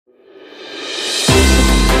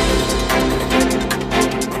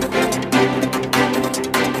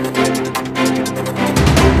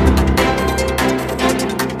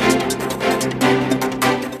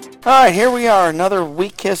All right, here we are. Another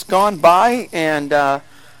week has gone by, and I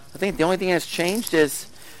think the only thing that's changed is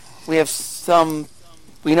we have some.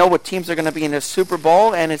 We know what teams are going to be in the Super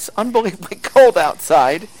Bowl, and it's unbelievably cold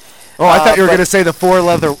outside. Oh, I thought you were going to say the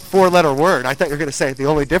four-letter word. I thought you were going to say the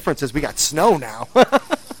only difference is we got snow now.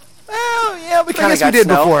 Well, yeah, we kind of got did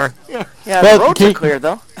snow. Before. Yeah, the roads are clear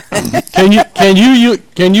though.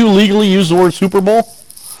 Can you legally use the word Super Bowl?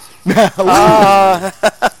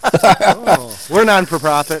 We're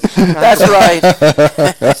non-for-profit. That's right.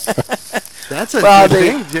 That's a good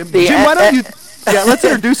thing, Jim. Jim, why don't you? Yeah, let's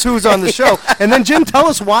introduce who's on the show, and then Jim, tell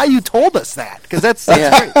us why you told us that, because that's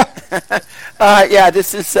great.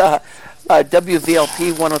 This is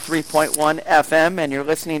WVLP 103.1 FM, and you're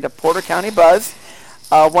listening to Porter County Buzz.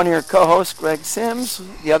 One of your co-hosts, Greg Sims.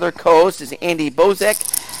 The other co-host is Andy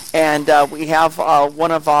Bozek, and we have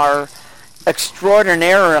one of our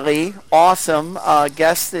extraordinarily awesome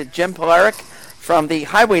guests, Jim Polarek from the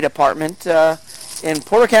Highway Department in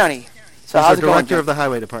Porter County. So He's how's the it going, director Jim? of the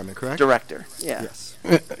Highway Department, correct? Director, yeah. Yes.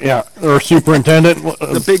 Yeah, or superintendent.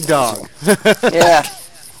 The big dog. Yeah.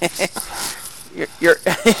 you're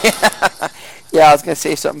Yeah, I was going to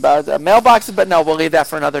say something about mailboxes, but no, we'll leave that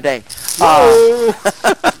for another day. Welcome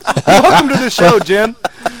to the show, Jim.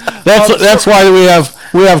 That's why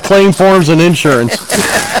we have claim forms and insurance.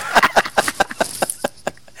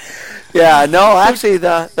 Yeah, no, actually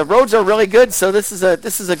the roads are really good, so this is a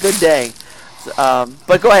good day.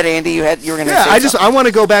 But go ahead, Andy. You were going to say something. I want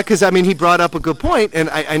to go back because he brought up a good point, and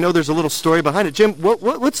I know there's a little story behind it. Jim,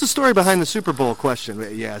 what's the story behind the Super Bowl question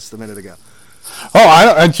you asked a minute ago?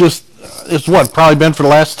 Oh, it's probably been for the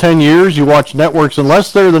last 10 years. You watch networks,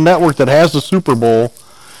 unless they're the network that has the Super Bowl,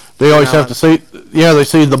 they always have to say, they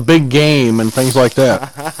say the big game and things like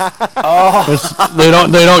that. They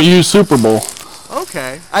don't use Super Bowl.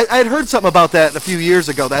 Okay. I had heard something about that a few years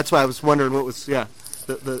ago. That's why I was wondering what was,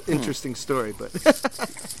 the interesting story. But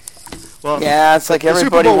well, yeah, it's like everybody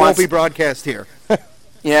Super Bowl wants. Won't be broadcast here.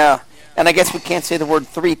 Yeah, and I guess we can't say the word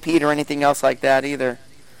three-peat or anything else like that either.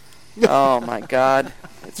 Oh my God,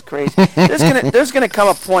 it's crazy. There's gonna come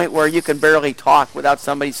a point where you can barely talk without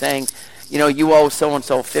somebody saying, you owe so and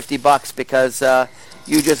so $50 because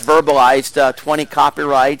you just verbalized 20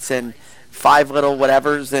 copyrights and 5 little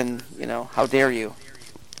whatevers, and how dare you?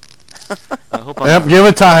 Give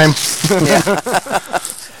it time.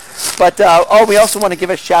 But we also want to give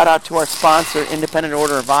a shout out to our sponsor, Independent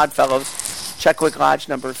Order of Odd Fellows, Checkwick Lodge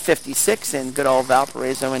number 56 in good old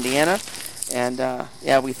Valparaiso, Indiana. And,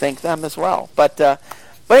 we thank them as well. But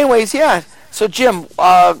anyways, yeah. So, Jim,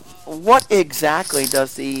 what exactly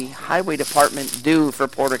does the Highway Department do for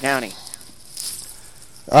Porter County?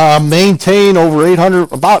 Maintain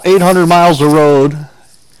about 800 miles of road.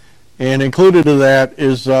 And included in that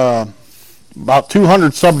is about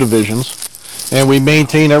 200 subdivisions. And we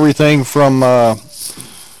maintain everything from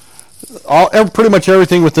pretty much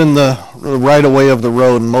everything within the right-of-way of the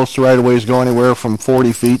road, and most right-of-ways go anywhere from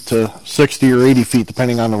 40 feet to 60 or 80 feet,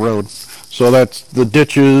 depending on the road. So that's the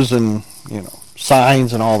ditches and,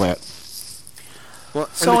 signs and all that. Well,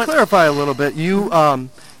 so to clarify a little bit, you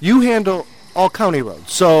handle all county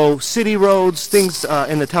roads. So city roads, things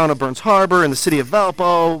in the town of Burns Harbor, in the city of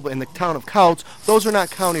Valpo, in the town of Couts, those are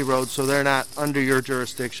not county roads, so they're not under your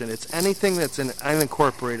jurisdiction. It's anything that's in an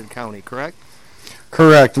unincorporated county, correct?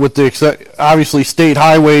 Correct. With obviously state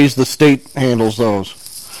highways, the state handles those.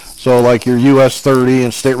 So like your US 30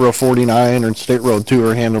 and State Road 49 and State Road 2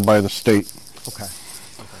 are handled by the state. Okay.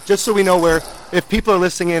 Just so we know if people are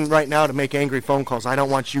listening in right now to make angry phone calls, I don't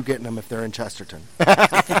want you getting them if they're in Chesterton.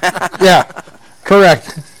 Yeah,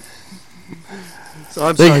 correct.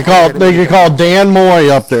 So they could call Dan Moy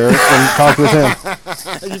up there and talk with him.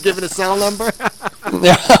 Are you giving a cell number?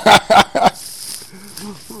 Yeah.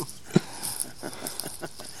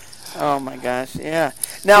 Oh my gosh, yeah.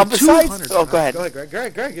 Now besides, go ahead. Go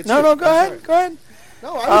ahead, Greg. No, go ahead.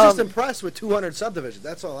 No, I was just impressed with 200 subdivisions.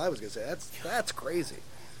 That's all I was gonna say. That's crazy.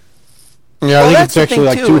 Yeah, I think it's actually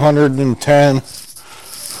like 210.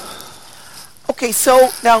 Okay, so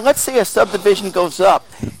now let's say a subdivision goes up.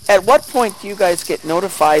 At what point do you guys get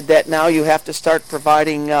notified that now you have to start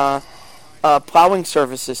providing plowing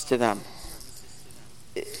services to them?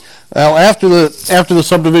 Well, after the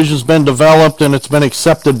subdivision's been developed and it's been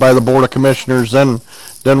accepted by the Board of Commissioners, then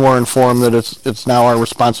we're informed that it's now our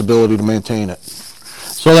responsibility to maintain it.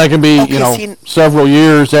 So that can be, several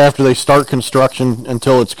years after they start construction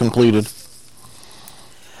until it's completed.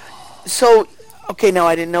 So, okay, now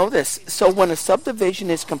I didn't know this. So when a subdivision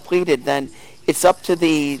is completed, then it's up to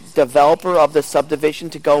the developer of the subdivision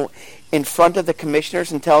to go in front of the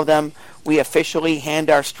commissioners and tell them we officially hand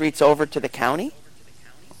our streets over to the county?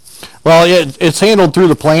 Well, it's handled through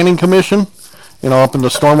the planning commission, up in the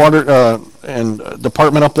stormwater and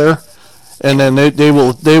department up there, and then they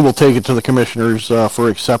will take it to the commissioners for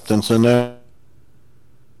acceptance, and then.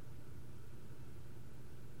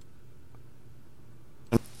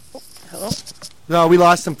 Hello? No, we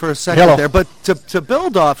lost him for a second Hello. there. But to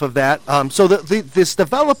build off of that, so this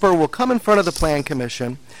developer will come in front of the plan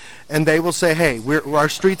commission, and they will say, hey, our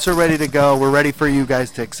streets are ready to go. We're ready for you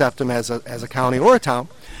guys to accept them as a county or a town.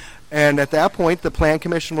 And at that point, the plan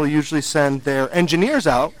commission will usually send their engineers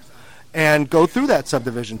out and go through that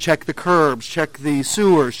subdivision, check the curbs, check the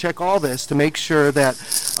sewers, check all this to make sure that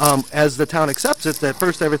as the town accepts it, that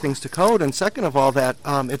first everything's to code, and second of all that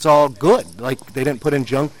it's all good. Like they didn't put in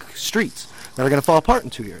junk streets that are going to fall apart in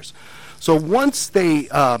 2 years. So once the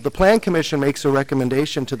plan commission makes a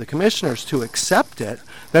recommendation to the commissioners to accept it,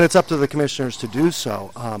 then it's up to the commissioners to do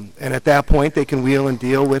so. And at that point, they can wheel and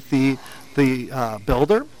deal with the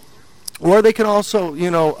builder, or they can also,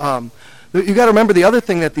 you got to remember the other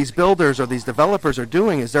thing that these builders or these developers are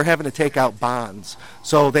doing is they're having to take out bonds.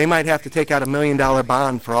 So they might have to take out $1 million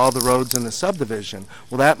bond for all the roads in the subdivision.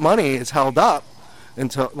 Well, that money is held up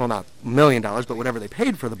until, well, not $1 million, but whatever they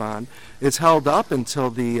paid for the bond is held up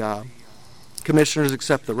until the commissioners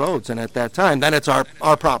accept the roads. And at that time, then it's our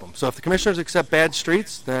problem. So if the commissioners accept bad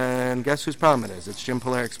streets, then guess whose problem it is? It's Jim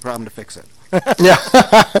Polarek's problem to fix it. Yeah.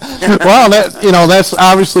 Well, that's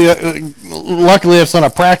obviously, luckily it's not a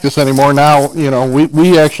practice anymore. Now,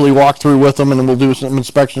 we actually walk through with them, and then we'll do some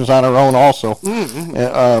inspections on our own also,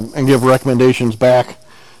 and give recommendations back.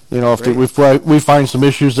 If we find some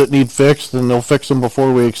issues that need fixed, then they'll fix them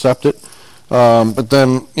before we accept it. But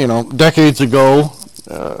then, decades ago,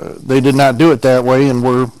 they did not do it that way, and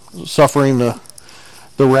we're suffering the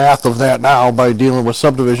wrath of that now by dealing with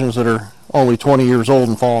subdivisions that are only 20 years old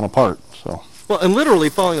and falling apart. So. Well, and literally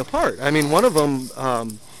falling apart. I mean, one of them,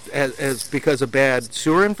 as because of bad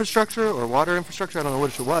sewer infrastructure or water infrastructure, I don't know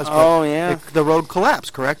which it was. Oh, yeah. The road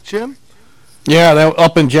collapsed, correct, Jim? Yeah, that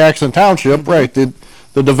up in Jackson Township, right. The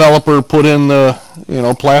developer put in the,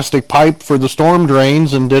 plastic pipe for the storm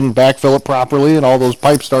drains and didn't backfill it properly, and all those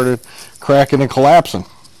pipes started cracking and collapsing.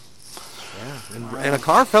 Yeah, and a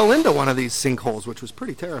car fell into one of these sinkholes, which was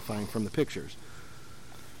pretty terrifying from the pictures.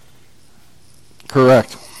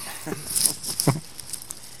 Correct.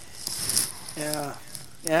 Yeah,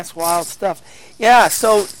 that's wild stuff. Yeah,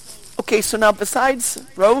 so now besides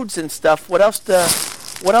roads and stuff, what else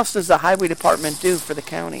does the highway department do for the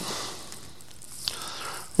county?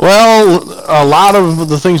 Well, a lot of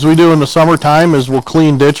the things we do in the summertime is we'll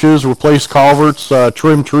clean ditches, replace culverts,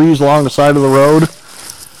 trim trees along the side of the road.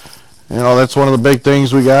 That's one of the big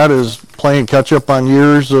things we got is playing catch up on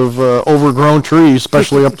years of overgrown trees,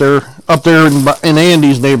 especially up there in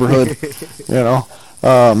Andy's neighborhood.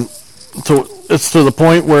 So it's to the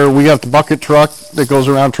point where we got the bucket truck that goes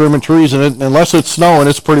around trimming trees, and unless it's snowing,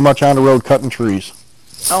 it's pretty much on the road cutting trees.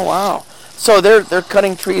 Oh wow! So they're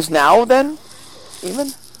cutting trees now then, even?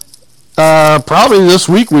 Probably this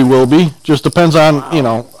week we will be. Just depends on,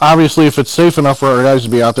 obviously if it's safe enough for our guys to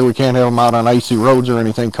be out there, we can't have them out on icy roads or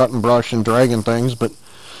anything, cutting brush and dragging things. But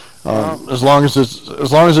as long as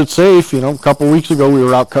it's safe, a couple weeks ago we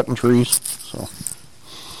were out cutting trees. So.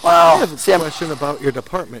 Wow. I have a question about your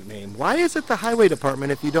department name. Why is it the highway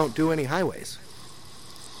department if you don't do any highways?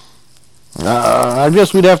 I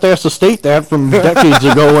guess we'd have to ask the state that from decades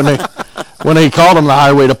ago when they called them the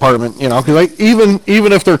highway department. Because even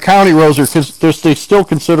if they're county roads, they still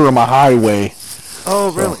consider them a highway.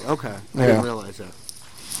 Oh, really? So, okay. I didn't Yeah. realize that.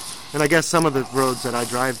 And I guess some of the roads that I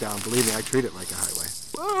drive down, believe me, I treat it like a highway.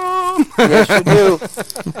 Yes, you do.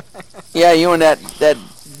 Yeah, you and that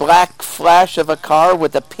black flash of a car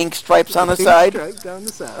with the pink stripes on the side. Stripes down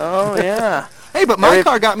the side. Oh yeah. Hey, but my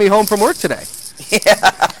car got me home from work today.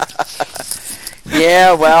 Yeah.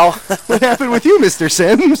 Yeah. Well. What happened with you, Mr.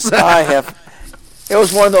 Sims? It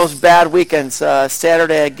was one of those bad weekends.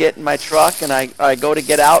 Saturday, I get in my truck and I go to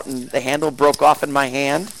get out, and the handle broke off in my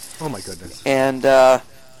hand. Oh my goodness. And I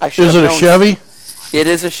should. Is it a Chevy? It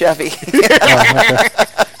is a Chevy.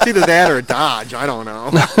 It's either that or a Dodge. I don't know.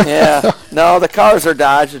 Yeah. No, the cars are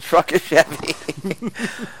Dodge. The truck is Chevy.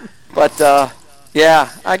 But, yeah,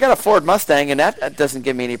 I got a Ford Mustang, and that doesn't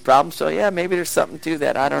give me any problems. So, yeah, maybe there's something to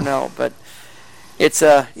that. I don't know. But it's,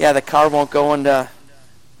 the car won't go into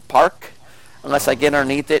park unless I get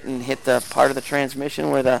underneath it and hit the part of the transmission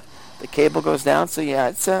where the cable goes down. So, yeah,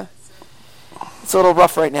 it's a little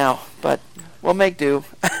rough right now. But we'll make do.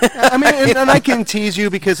 I mean, and I can tease you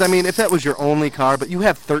because, I mean, if that was your only car, but you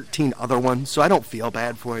have 13 other ones, so I don't feel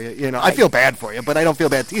bad for you. I feel bad for you, but I don't feel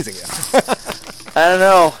bad teasing you. I don't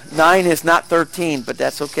know. 9 is not 13, but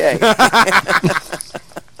that's okay.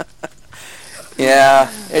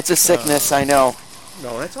 Yeah, it's a sickness, I know.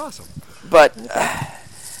 No, that's awesome. But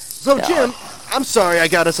so, Jim, I'm sorry I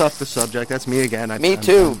got us off the subject. That's me again. Me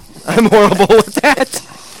too. I'm horrible with that.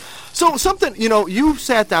 So something, you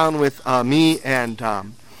sat down with me and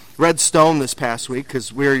Red Stone this past week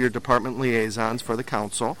because we're your department liaisons for the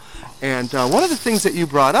council. And one of the things that you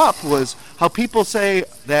brought up was how people say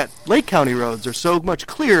that Lake County roads are so much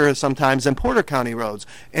clearer sometimes than Porter County roads.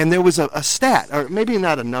 And there was a stat, or maybe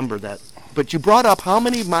not a number but you brought up how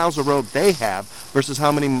many miles of road they have versus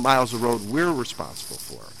how many miles of road we're responsible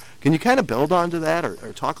for. Can you kind of build onto that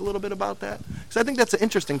or talk a little bit about that? Because I think that's an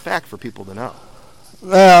interesting fact for people to know.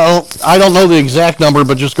 Well, I don't know the exact number,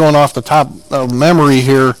 but just going off the top of memory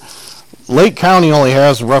here, Lake County only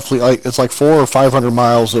has roughly it's like 400 or 500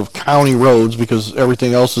 miles of county roads because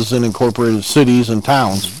everything else is in incorporated cities and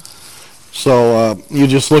towns. So you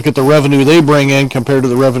just look at the revenue they bring in compared to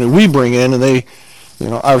the revenue we bring in, and they,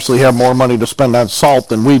 obviously have more money to spend on salt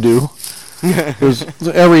than we do. Because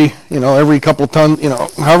every couple ton,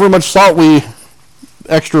 however much salt we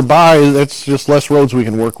extra buy, that's just less roads we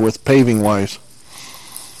can work with paving wise.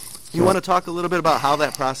 You want to talk a little bit about how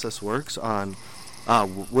that process works on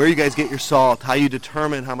where you guys get your salt, how you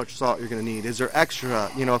determine how much salt you're going to need. Is there extra?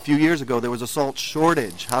 A few years ago there was a salt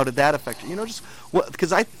shortage. How did that affect you? Just what?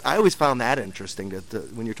 Because I always found that interesting.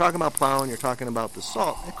 That when you're talking about plowing, you're talking about the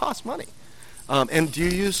salt. It costs money. And do you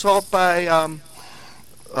use salt by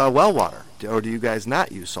well water, or do you guys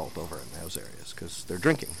not use salt over in those areas because they're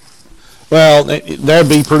drinking? Well, that'd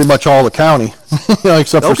be pretty much all the county,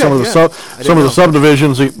 except for some of the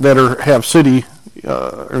subdivisions that have city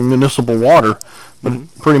or municipal water, but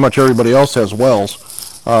pretty much everybody else has wells.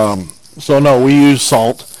 So no, we use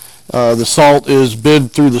salt. The salt is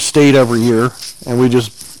bid through the state every year, and we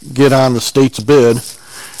just get on the state's bid.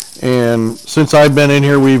 And since I've been in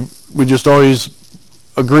here, we just always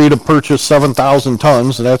agree to purchase 7,000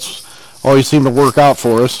 tons, and that's always seemed to work out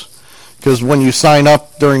for us. Because when you sign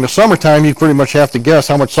up during the summertime, you pretty much have to guess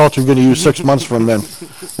how much salt you're going to use 6 months from then.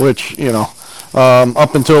 Which,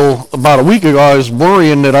 up until about a week ago, I was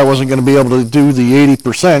worrying that I wasn't going to be able to do the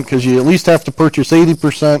 80%, because you at least have to purchase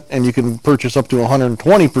 80%, and you can purchase up to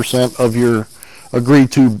 120% of your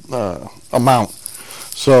agreed to amount.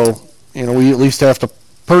 So, we at least have to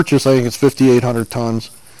purchase, I think it's 5,800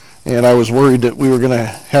 tons. And I was worried that we were going to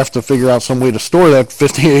have to figure out some way to store that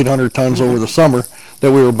 5,800 tons over the summer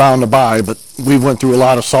that we were bound to buy. But we went through a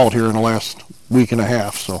lot of salt here in the last week and a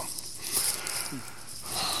half. So,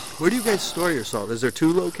 where do you guys store your salt? Is there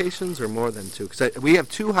 2 locations or more than 2? Because we have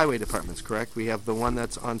 2 highway departments, correct? We have the one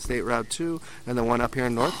that's on State Route 2 and the one up here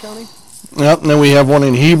in North County? Yep, and then we have one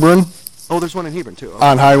in Hebron. Oh, there's one in Hebron, too. Okay.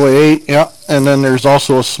 On Highway 8, yeah. And then there's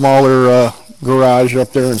also a smaller garage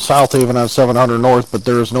up there in South Haven on 700 North, but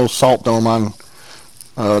there is no salt dome on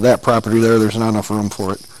that property there. There's not enough room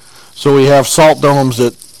for it. So we have salt domes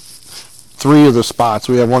at 3 of the spots.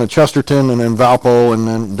 We have one at Chesterton, and then Valpo, and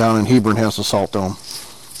then down in Hebron has a salt dome.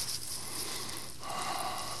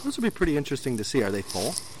 Those would be pretty interesting to see. Are they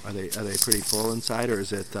full? Are they pretty full inside, or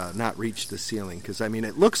is it not reached the ceiling? Because,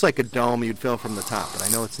 it looks like a dome you'd fill from the top, but I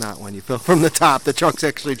know it's not when you fill from the top. The trucks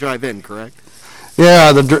actually drive in, correct?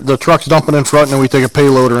 Yeah, the truck's dumping in front, and then we take a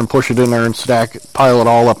payloader and push it in there and pile it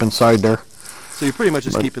all up inside there. So you're pretty much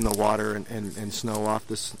just keeping the water and snow off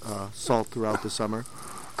this salt throughout the summer?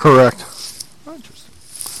 Correct. Oh, interesting.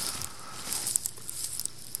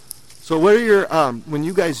 So what are your, when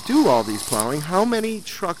you guys do all these plowing, how many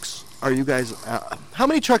trucks are you guys, how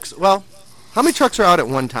many trucks are out at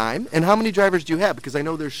one time, and how many drivers do you have? Because I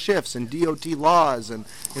know there's shifts and DOT laws and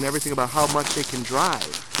everything about how much they can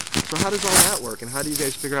drive. So how does all that work, and how do you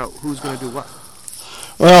guys figure out who's going to do what?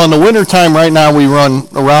 Well, in the wintertime right now, we run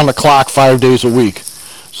around the clock 5 days a week.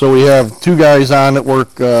 So we have 2 guys on that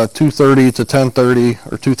work 2:30 to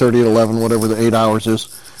 10:30, or 2:30 to 11, whatever the 8 hours is.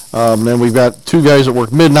 And then we've got 2 guys that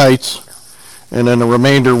work midnights, and then the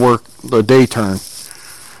remainder work the day turn.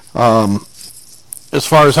 As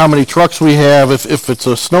far as how many trucks we have, if it's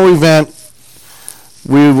a snow event,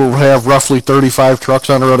 we will have roughly 35 trucks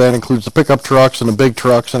on the road. That includes the pickup trucks and the big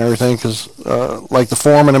trucks and everything, because like the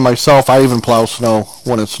foreman and myself, I even plow snow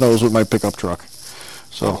when it snows with my pickup truck.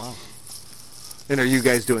 So. Oh, wow. And are you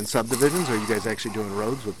guys doing subdivisions, or are you guys actually doing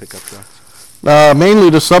roads with pickup trucks? Mainly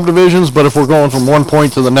the subdivisions, but if we're going from one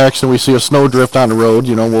point to the next and we see a snow drift on the road,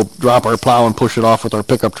 we'll drop our plow and push it off with our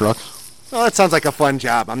pickup trucks. Well, that sounds like a fun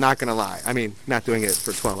job. I'm not going to lie. Not doing it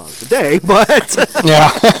for 12 hours a day, but... Yeah.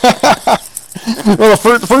 Well,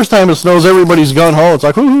 the first time it snows, everybody's gun-ho. It's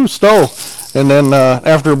like, whoo-hoo, snow. And then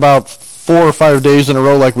after about 4 or 5 days in a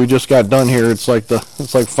row like we just got done here, it's like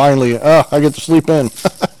finally, I get to sleep in.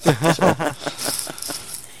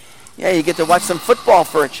 Yeah, you get to watch some football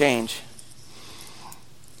for a change.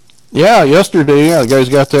 Yeah, yesterday, the guys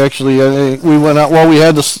got to actually. We went out. Well, we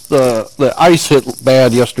had the ice hit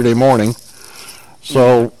bad yesterday morning,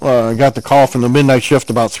 so I got the call from the midnight shift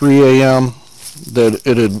about 3 a.m. that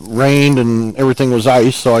it had rained and everything was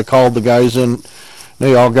ice. So I called the guys in.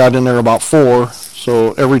 They all got in there about 4.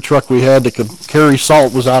 So every truck we had that could carry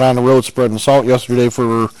salt was out on the road spreading salt yesterday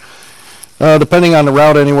for, depending on the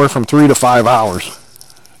route, anywhere from 3 to 5 hours.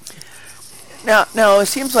 Now, it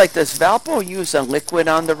seems like does Valpo use a liquid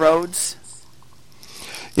on the roads?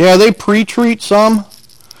 Yeah, they pre-treat some,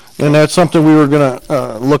 and that's something we were going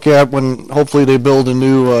to look at when hopefully they build a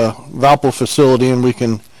new Valpo facility and we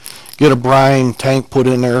can get a brine tank put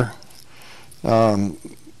in there.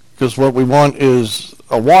 Because what we want is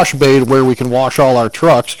a wash bay where we can wash all our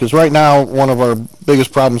trucks. Because right now, one of our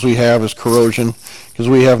biggest problems we have is corrosion, because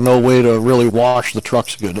we have no way to really wash the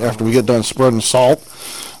trucks good after we get done spreading salt.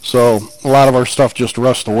 So a lot of our stuff just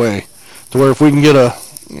rusts away. To where if we can get a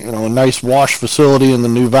nice wash facility in the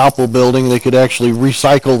new Valpo building, they could actually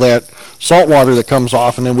recycle that salt water that comes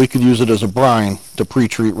off, and then we could use it as a brine to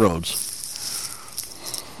pre-treat roads.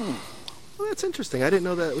 Well, that's interesting. I didn't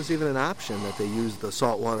know that was even an option, that they use the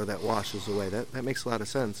salt water that washes away. That makes a lot of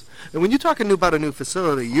sense. And when you're talking about a new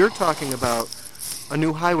facility, you're talking about a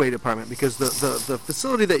new highway department, because the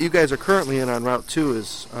facility that you guys are currently in on Route 2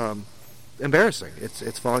 is embarrassing.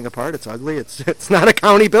 It's falling apart. It's ugly. It's not a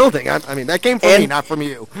county building. I mean, that came from me, not from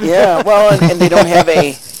you. Yeah, well, and they don't have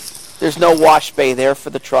there's no wash bay there for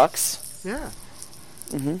the trucks. Yeah.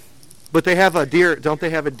 Mm-hmm. But they have a deer. Don't they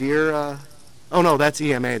have a deer? Oh no, that's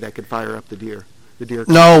EMA that could fire up the deer. The deer.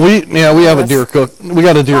 No, we have a deer cook. We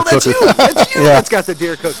got a deer that's cooker. You. That's you. That's got the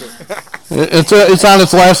deer cooker. It's on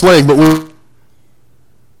its last leg, but we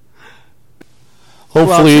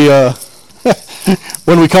hopefully.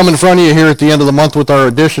 When we come in front of you here at the end of the month with our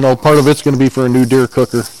additional, part of it's going to be for a new deer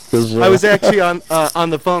cooker. I was actually on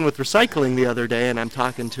the phone with recycling the other day, and I'm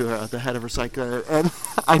talking to the head of recycling, and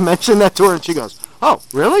I mentioned that to her, and she goes, "Oh,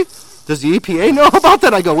 really? Does the EPA know about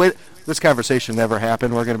that?" I go, "Wait, this conversation never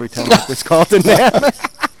happened. We're going to pretend like this call didn't happen."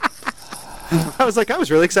 I was like, I was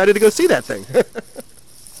really excited to go see that thing.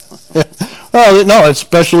 Well, no, it's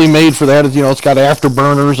specially made for that. It's got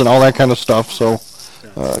afterburners and all that kind of stuff, so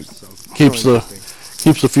keeps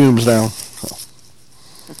the fumes down.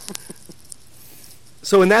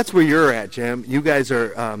 So, and that's where you're at, Jim. You guys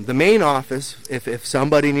are the main office. If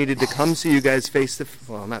somebody needed to come see you guys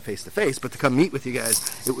not face to face, but to come meet with you guys,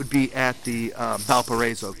 it would be at the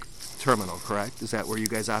Valparaiso terminal, correct? Is that where you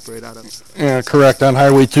guys operate out of? Yeah, correct. On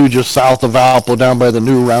Highway 2, just south of Valpo, down by the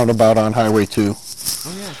new roundabout on Highway 2. Oh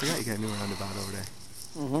yeah, I forgot you got a new roundabout over there.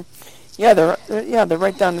 Mm-hmm. Yeah, they're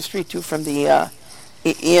right down the street too from the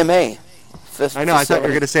EMA. I know. I thought you were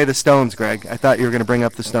going to say the Stones, Greg. I thought you were going to bring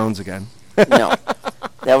up the Stones again. No,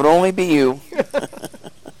 that would only be you.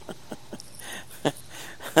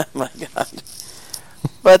 Oh my God.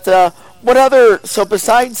 But what other? So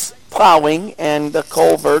besides plowing and the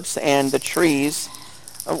culverts and the trees,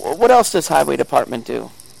 what else does Highway Department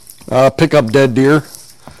do? Pick up dead deer.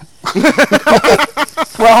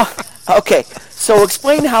 Okay. So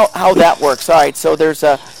explain how that works. All right. So there's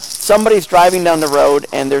somebody's driving down the road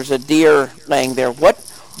and there's a deer laying there. What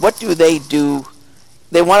do they do?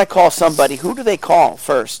 They want to call somebody. Who do they call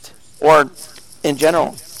first, or in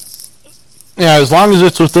general? Yeah, as long as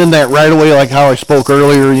it's within that right of way, like how I spoke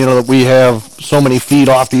earlier, that we have so many feet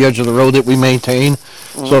off the edge of the road that we maintain.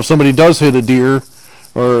 Mm-hmm. So if somebody does hit a deer,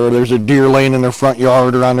 or there's a deer laying in their front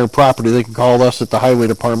yard or on their property, they can call us at the highway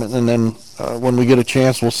department, and then when we get a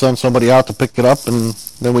chance, we'll send somebody out to pick it up, and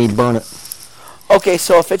then we burn it. Okay,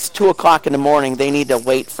 so if it's 2 o'clock in the morning, they need to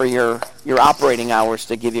wait for your operating hours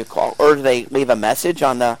to give you a call, or do they leave a message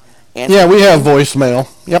on the answer? Yeah, we have voicemail.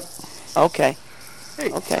 Yep. Okay.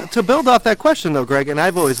 Hey, okay. To build off that question, though, Greg, and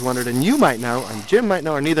I've always wondered, and you might know, and Jim might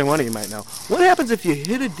know, or neither one of you might know, what happens if you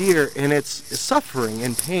hit a deer and it's suffering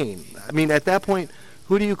and pain? I mean, at that point,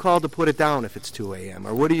 who do you call to put it down if it's 2 a.m.?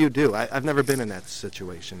 Or what do you do? I've never been in that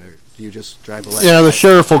situation. Or do you just drive away? Yeah, the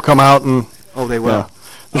sheriff will come out and... Oh, they will? Yeah.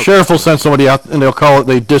 The sheriff will send somebody out, and they'll call it,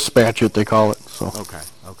 they dispatch it, they call it. So. Okay.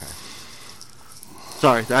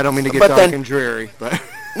 Sorry, I don't mean to get dark and dreary, but...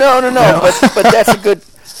 No, but that's a good...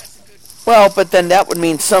 Well, but then that would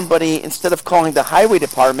mean somebody, instead of calling the highway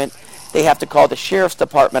department, they have to call the sheriff's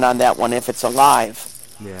department on that one if it's alive.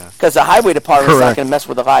 Yeah. Because the highway department's not going to mess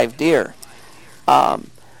with a live deer. Well,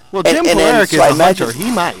 Jim Polarek is a hunter.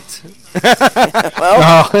 He might.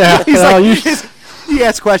 He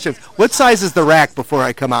asks questions. What size is the rack before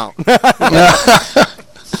I come out?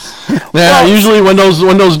 Usually when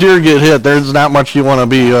those deer get hit, there's not much you want to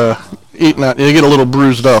be eating at. They get a little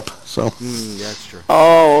bruised up. So. That's true.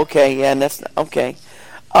 Oh, okay, yeah, and that's okay.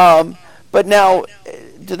 But now,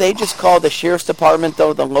 do they just call the sheriff's department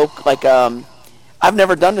though the local I've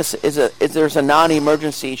never done this. Is there's a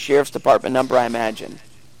non-emergency sheriff's department number? I imagine.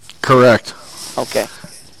 Correct. Okay.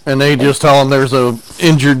 And they just tell them there's a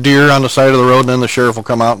injured deer on the side of the road, and then the sheriff will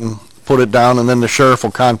come out and put it down, and then the sheriff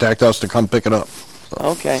will contact us to come pick it up. So.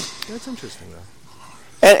 Okay. That's interesting, though.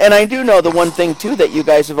 And I do know the one thing too that you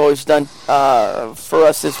guys have always done for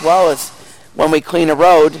us as well is when we clean a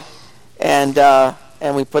road, and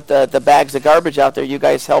we put the bags of garbage out there, you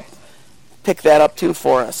guys help pick that up too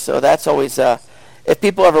for us. So that's always if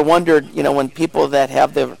people ever wondered, when people that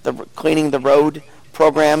have the cleaning the road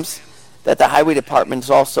programs, that the highway department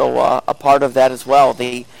is also a part of that as well.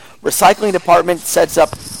 The recycling department sets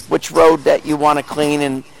up which road that you want to clean,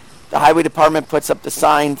 and the highway department puts up the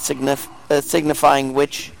sign signifying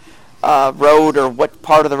which road or what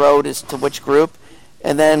part of the road is to which group.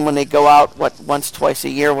 And then when they go out, once, twice a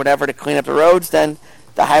year, whatever, to clean up the roads, then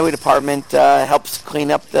the highway department helps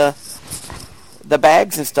clean up the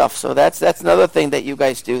bags and stuff. So that's another thing that you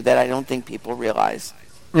guys do that I don't think people realize.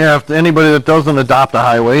 Yeah, if anybody that doesn't adopt a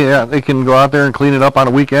highway, they can go out there and clean it up on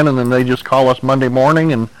a weekend, and then they just call us Monday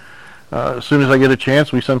morning, and as soon as I get a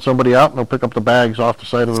chance, we send somebody out, and they'll pick up the bags off the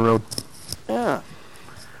side of the road. Yeah.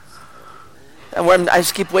 And I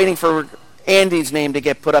just keep waiting for Andy's name to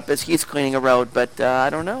get put up as he's cleaning a road, but I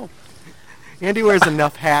don't know. Andy wears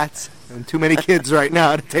enough hats and too many kids right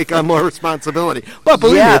now to take on more responsibility. But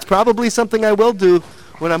believe me, it's probably something I will do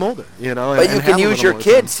when I'm older. But you can use your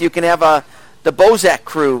kids. You can have the Bozak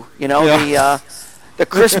crew. The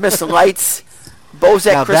Christmas lights,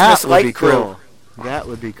 Bozak now Christmas light be crew. Cool. That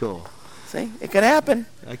would be cool. See, it can happen.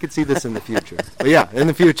 I could see this in the future. But yeah, in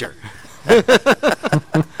the future. That's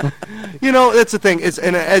the thing.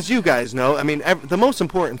 And as you guys know, I mean, the most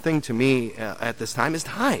important thing to me at this time is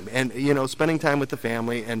time, and spending time with the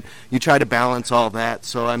family, and you try to balance all that.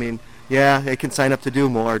 So I mean, yeah, I can sign up to do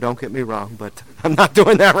more. Don't get me wrong, but I'm not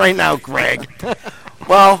doing that right now, Greg.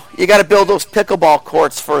 Well, you got to build those pickleball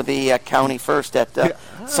courts for the county first at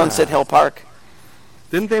Sunset Hill Park.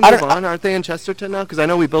 Didn't they move on? Aren't they in Chesterton now? Because I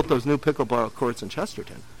know we built those new pickleball courts in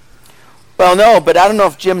Chesterton. Well, no, but I don't know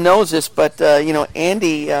if Jim knows this, but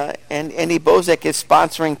Andy Andy Bozak is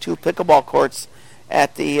sponsoring 2 pickleball courts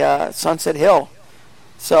at the Sunset Hill.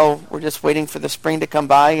 So we're just waiting for the spring to come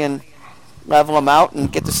by and level them out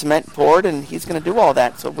and get the cement poured, and he's going to do all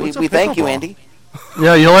that. So we thank you, Andy.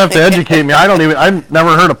 Yeah, you'll have to educate me. I've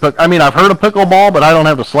never heard of I've heard of pickleball, but I don't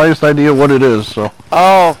have the slightest idea what it is. So.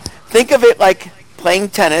 Oh, think of it like playing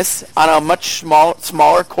tennis on a much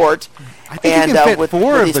smaller court. I think you can fit with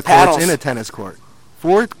 4 of the paddles. courts in a tennis court.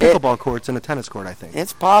 4 pickleball courts in a tennis court, I think.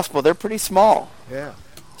 It's possible. They're pretty small. Yeah.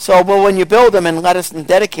 So, when you build them and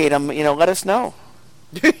dedicate them, let us know.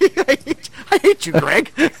 I hate you, Greg.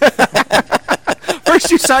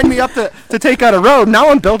 First you signed me up to take out a road. Now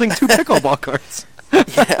I'm building 2 pickleball courts.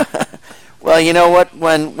 Yeah. Well, you know what?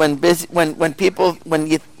 When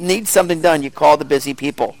you need something done, you call the busy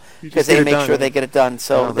people because they make sure they get it done.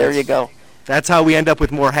 So there you go. That's how we end up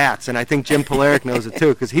with more hats, and I think Jim Polarek knows it too,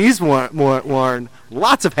 because he's worn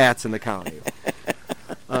lots of hats in the county.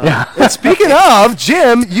 And speaking of,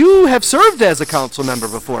 Jim, you have served as a council member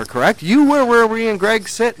before, correct? You were where we and Greg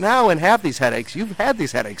sit now and have these headaches. You've had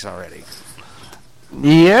these headaches already.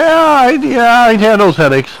 Yeah, I had those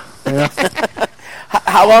headaches. Yeah.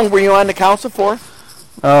 How long were you on the council for?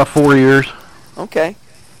 4 years. Okay.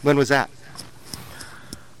 When was that?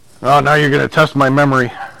 Oh, now you're going to test my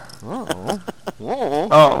memory. Before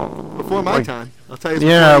my time. I'll tell you.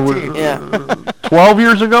 Yeah. 12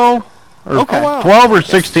 years ago? Okay. 12 or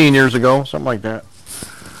 16 years ago, something like that.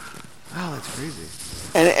 Wow, that's crazy.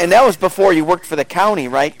 And that was before you worked for the county,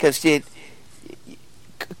 right? Because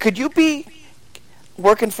could you be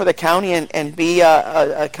working for the county and be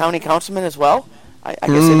a county councilman as well? I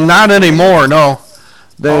guess not anymore, no.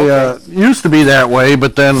 They used to be that way,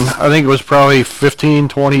 but then I think it was probably 15,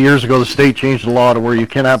 20 years ago the state changed the law to where you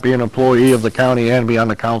cannot be an employee of the county and be on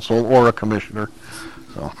the council or a commissioner.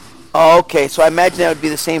 So. Okay, so I imagine that would be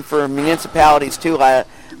the same for municipalities too, like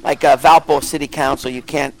Valpo City Council. You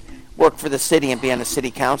can't work for the city and be on the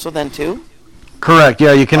city council then too? Correct.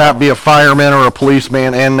 Yeah, you cannot be a fireman or a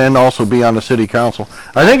policeman and then also be on the city council.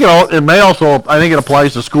 I think it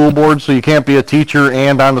applies to school boards, so you can't be a teacher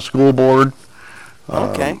and on the school board.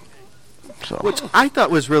 Okay. Which I thought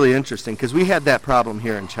was really interesting because we had that problem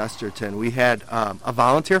here in Chesterton. We had a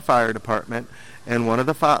volunteer fire department, and one of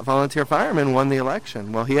the volunteer firemen won the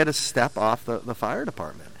election. Well, he had to step off the fire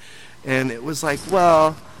department. And it was like,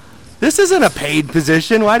 well, this isn't a paid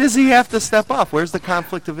position. Why does he have to step up? Where's the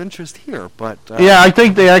conflict of interest here? But yeah, I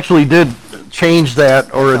think they actually did change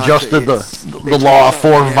that or adjusted the law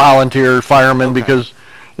for volunteer firemen because,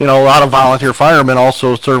 a lot of volunteer firemen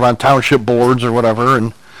also serve on township boards or whatever,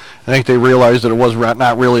 and I think they realized that it was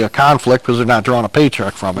not really a conflict because they're not drawing a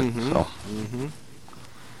paycheck from it. So.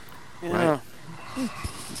 Yeah. Right.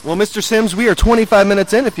 Well, Mr. Sims, we are 25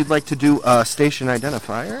 minutes in. If you'd like to do a station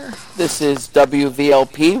identifier. This is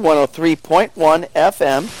WVLP 103.1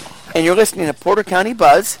 FM, and you're listening to Porter County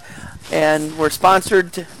Buzz, and we're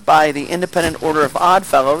sponsored by the Independent Order of Odd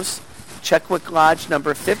Fellows, Checkwick Lodge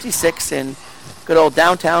number 56 in good old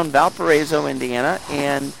downtown Valparaiso, Indiana.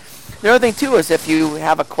 And the other thing, too, is if you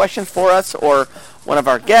have a question for us or one of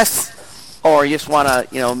our guests, or you just want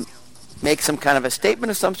to, make some kind of a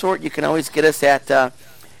statement of some sort, you can always get us at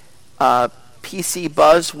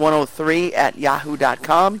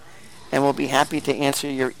pcbuzz103@yahoo.com, and we'll be happy to answer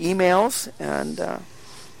your emails and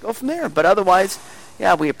go from there. But otherwise,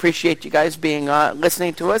 yeah, we appreciate you guys being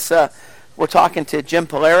listening to us. We're talking to Jim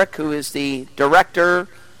Polarek, who is the director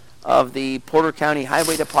of the Porter County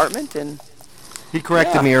Highway Department, and he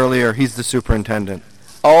corrected me earlier. He's the superintendent.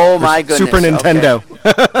 Oh my goodness! Super Nintendo.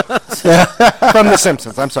 Okay. From The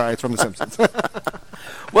Simpsons. I'm sorry, it's from The Simpsons.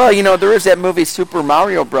 Well, there is that movie Super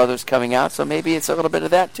Mario Brothers coming out, so maybe it's a little bit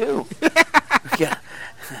of that too. Yeah.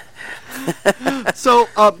 So,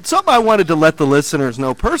 something I wanted to let the listeners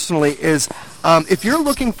know personally is if you're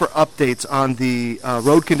looking for updates on the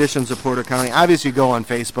road conditions of Porter County, obviously you go on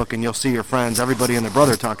Facebook and you'll see your friends, everybody and their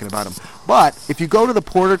brother talking about them. But if you go to the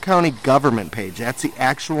Porter County government page, that's the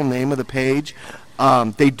actual name of the page,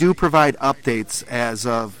 they do provide updates as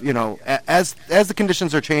of, as the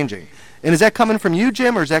conditions are changing. And is that coming from you,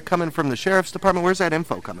 Jim, or is that coming from the Sheriff's Department? Where's that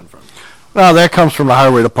info coming from? Well, that comes from the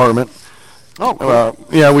Highway Department. Oh, cool.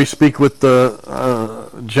 Yeah, we speak with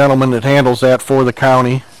the gentleman that handles that for the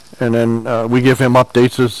county, and then we give him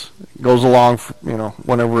updates as it goes along,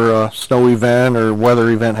 whenever a snow event or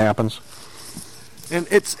weather event happens. And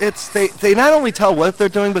they not only tell what they're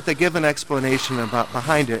doing, but they give an explanation about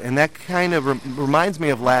behind it, and that kind of reminds me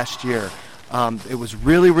of last year. It was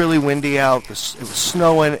really, really windy out. It was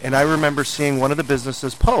snowing, and I remember seeing one of the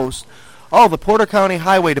businesses post, the Porter County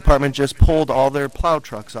Highway Department just pulled all their plow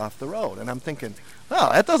trucks off the road. And I'm thinking,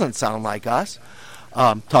 that doesn't sound like us.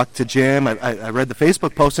 Talked to Jim. I read the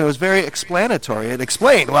Facebook post, and it was very explanatory. It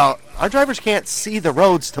explained, our drivers can't see the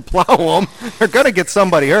roads to plow them. They're going to get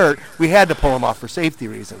somebody hurt. We had to pull them off for safety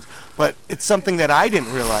reasons. But it's something that I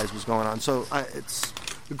didn't realize was going on. So it's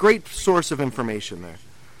a great source of information there.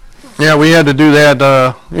 Yeah, we had to do that,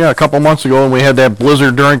 a couple months ago, and we had that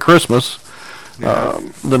blizzard during Christmas. Yeah.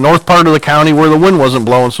 The north part of the county where the wind wasn't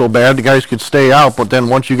blowing so bad, the guys could stay out, but then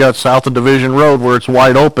once you got south of Division Road where it's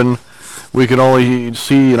wide open, we could only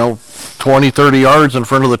see, 20, 30 yards in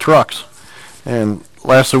front of the trucks. And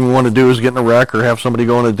last thing we want to do is get in a wreck or have somebody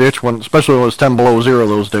go in a ditch, especially when it was 10 below zero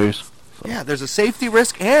those days. So. Yeah, there's a safety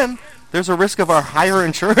risk, and there's a risk of our higher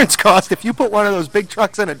insurance cost. If you put one of those big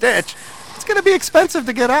trucks in a ditch, it's going to be expensive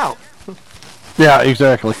to get out. Yeah,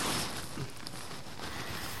 exactly.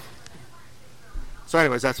 So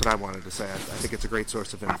anyways, that's what I wanted to say. I think it's a great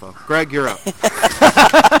source of info. Greg, you're up.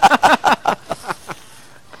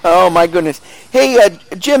 Oh, my goodness. Hey,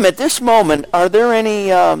 Jim, at this moment, are there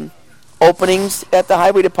any openings at the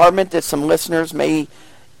Highway Department that some listeners may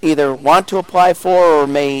either want to apply for or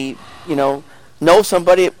may, know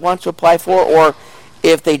somebody that wants to apply for, or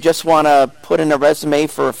if they just want to put in a resume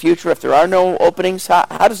for a future if there are no openings?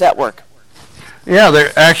 How does that work? Yeah,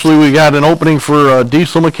 we got an opening for a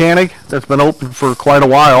diesel mechanic that's been open for quite a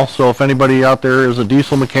while. So if anybody out there is a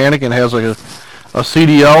diesel mechanic and has a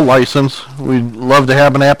CDL license, we'd love to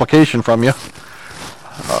have an application from you.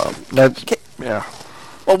 Yeah.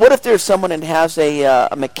 Well, what if there's someone that has a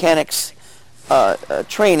mechanic's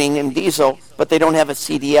training in diesel, but they don't have a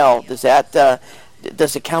CDL?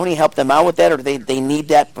 Does the county help them out with that, or do they need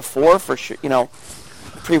that before for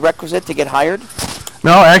prerequisite to get hired?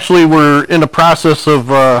 No, actually, we're in the process of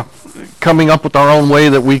coming up with our own way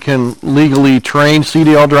that we can legally train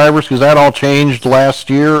CDL drivers, because that all changed last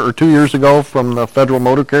year or 2 years ago from the federal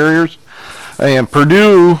motor carriers. And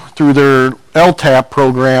Purdue, through their LTAP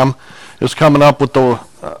program, is coming up with the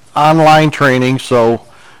online training, so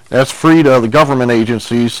that's free to the government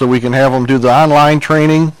agencies, so we can have them do the online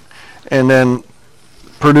training, and then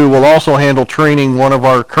Purdue will also handle training one of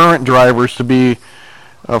our current drivers to be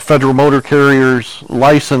a federal motor carrier's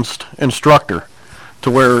licensed instructor,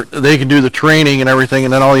 to where they can do the training and everything,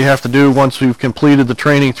 and then all you have to do once you've completed the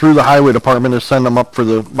training through the highway department is send them up for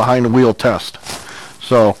the behind the wheel test.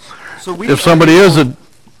 So if somebody is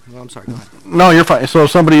Well, I'm sorry. Go ahead. No, you're fine. So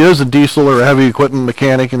if somebody is a diesel or a heavy equipment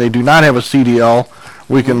mechanic and they do not have a CDL,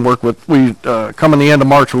 we can work with. Coming the end of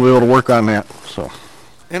March, we'll be able to work on that. So.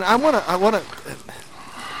 And I wanna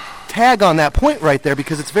tag on that point right there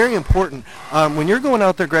because it's very important. When you're going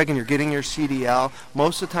out there, Greg, and you're getting your CDL,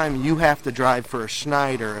 most of the time you have to drive for a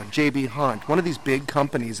Schneider, a JB Hunt, one of these big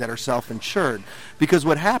companies that are self-insured. Because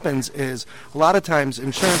what happens is a lot of times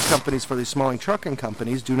insurance companies for these small trucking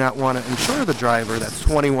companies do not want to insure the driver that's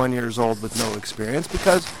 21 years old with no experience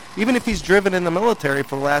because even if he's driven in the military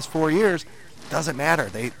for the last 4 years, doesn't matter.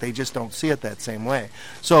 They just don't see it that same way.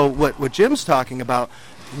 So what Jim's talking about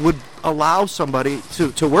would allow somebody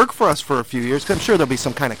to work for us for a few years, 'cause I'm sure there'll be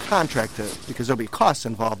some kind of contract because there'll be costs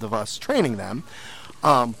involved of us training them.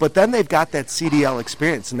 But then they've got that CDL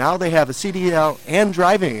experience. Now they have a CDL and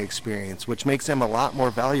driving experience, which makes them a lot more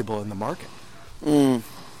valuable in the market.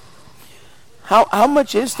 How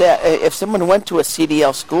much is that? If someone went to a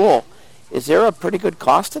CDL school, is there a pretty good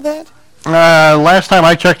cost to that? Last time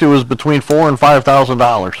I checked, it was between $4,000 and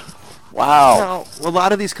 $5,000. Wow. Now, a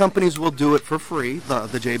lot of these companies will do it for free.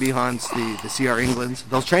 The JB Hunts, the CR Englands,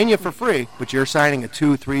 they'll train you for free, but you're signing a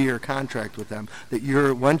 2-3 year contract with them. That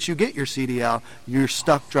once you get your CDL, you're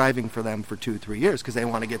stuck driving for them for 2-3 years because they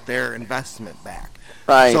want to get their investment back.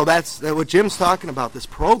 Right. So that's what Jim's talking about. This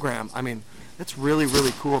program, I mean, that's really,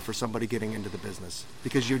 really cool for somebody getting into the business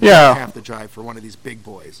because you don't have to drive for one of these big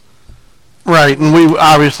boys. Right, and we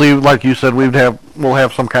obviously, like you said, we'll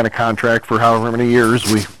have some kind of contract for however many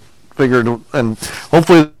years we figured, and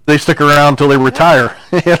hopefully they stick around until they retire.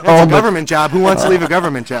 That's a government job. Who wants to leave a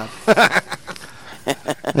government job?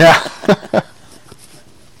 Yeah.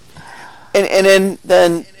 And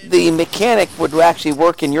then the mechanic would actually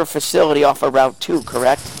work in your facility off of Route 2,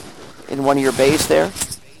 correct? In one of your bays there?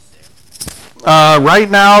 Right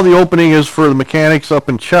now, the opening is for the mechanics up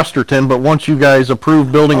in Chesterton, but once you guys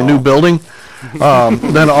approve building a new building,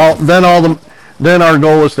 then our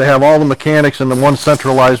goal is to have all the mechanics in the one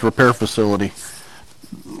centralized repair facility.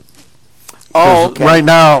 Oh, okay. Right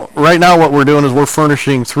now, what we're doing is we're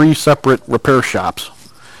furnishing 3 separate repair shops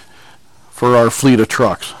for our fleet of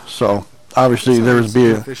trucks. So obviously there's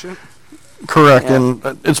efficient. Correct, Yeah.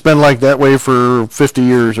 and it's been like that way for 50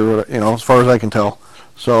 years, or as far as I can tell.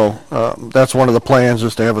 So that's one of the plans,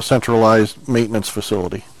 is to have a centralized maintenance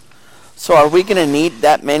facility. So are we going to need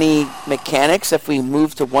that many mechanics if we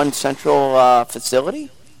move to one central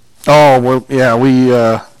facility? Oh, well, yeah, we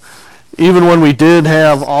even when we did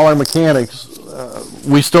have all our mechanics,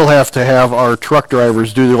 we still have to have our truck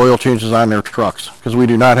drivers do the oil changes on their trucks because we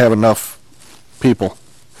do not have enough people,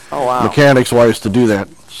 mechanics-wise, to do that.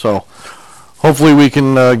 So hopefully we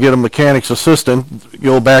can get a mechanics assistant.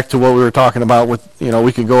 Go back to what we were talking about with,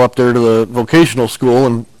 we could go up there to the vocational school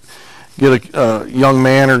and get a young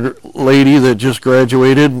man or lady that just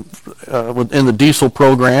graduated in the diesel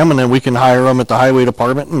program, and then we can hire them at the highway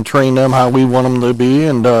department and train them how we want them to be,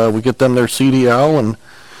 and we get them their CDL, and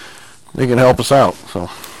they can help us out. So,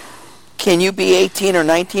 can you be 18 or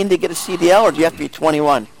 19 to get a CDL, or do you have to be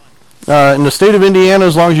 21? In the state of Indiana,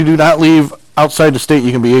 as long as you do not leave outside the state,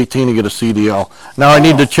 you can be 18 to get a CDL. Now, I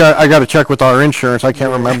need to check. I got to check with our insurance. I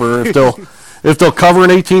can't remember if they'll cover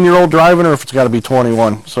an 18-year-old driving or if it's got to be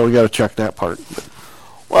 21. So we got to check that part.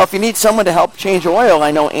 Well, if you need someone to help change oil,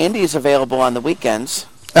 I know Andy's available on the weekends.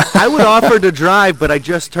 I would offer to drive, but I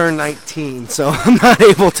just turned 19, so I'm not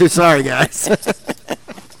able to. Sorry, guys.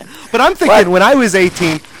 But I'm thinking when I was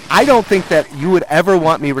 18, I don't think that you would ever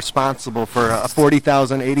want me responsible for a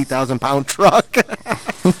 40,000, 80,000 pound truck. You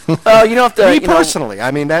don't have to. Me personally,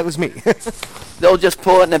 I mean, that was me. They'll just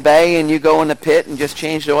pull it in the bay and you go in the pit and just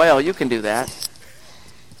change the oil. You can do that.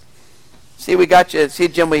 See, we got you. See,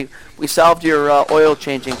 Jim, we solved your oil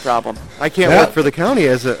changing problem. I can't work for the county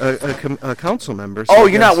as a council member. So oh,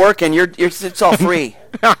 you're not working. It's all free.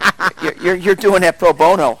 you're doing that pro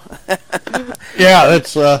bono. Yeah,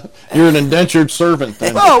 that's you're an indentured servant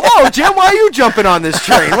then. Whoa, Jim, why are you jumping on this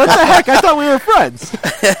train? What the heck? I thought we were friends.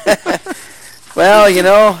 Well,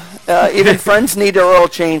 even friends need their oil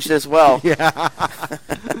changed as well. Yeah.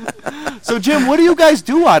 So, Jim, what do you guys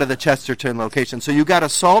do out of the Chesterton location? So you got a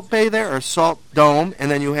salt bay there, or a salt dome,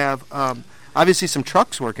 and then you have obviously some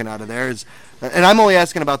trucks working out of there. And I'm only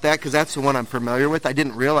asking about that because that's the one I'm familiar with. I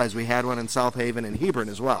didn't realize we had one in South Haven and Hebron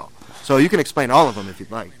as well. So you can explain all of them if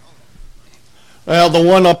you'd like. Well, the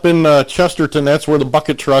one up in Chesterton, that's where the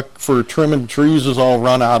bucket truck for trimming trees is all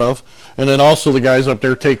run out of. And then also the guys up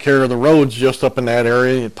there take care of the roads just up in that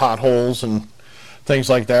area, potholes and things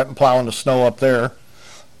like that, and plowing the snow up there.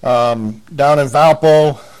 Down in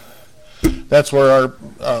Valpo, that's where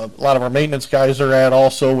a lot of our maintenance guys are at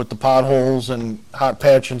also, with the potholes and hot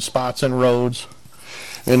patching spots in roads.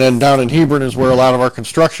 And then down in Hebron is where a lot of our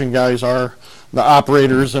construction guys are, the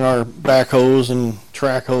operators and our backhoes and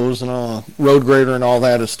track hose and all, road grader and all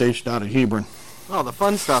that is stationed out at Hebron. Oh, the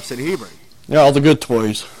fun stuff's at Hebron. Yeah, all the good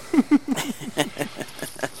toys.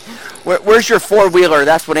 Where's your four-wheeler?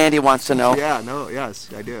 That's what Andy wants to know. Yeah, no, yes,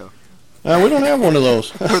 I do. We don't have one of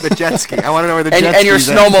those. Or the jet ski. I want to know where the jet ski is.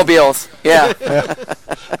 And your snowmobiles. Yeah.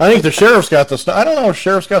 I think the sheriff's got the I don't know if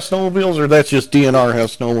sheriff's got snowmobiles or that's just DNR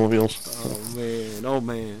has snowmobiles. Oh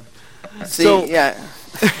man. See, So- yeah.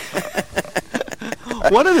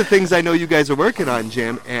 One of the things I know you guys are working on,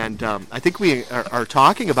 Jim, and I think we are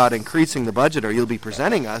talking about increasing the budget, or you'll be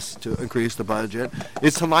presenting us to increase the budget,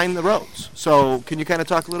 is to line the roads. So can you kind of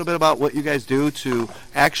talk a little bit about what you guys do to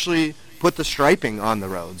actually put the striping on the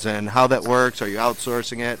roads and how that works? Are you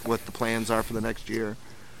outsourcing it? What the plans are for the next year?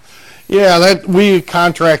 Yeah, that we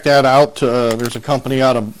contract that out to, there's a company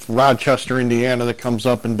out of Rochester, Indiana that comes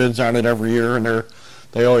up and bids on it every year, and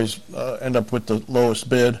they always end up with the lowest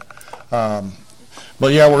bid.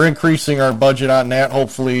 But yeah, we're increasing our budget on that.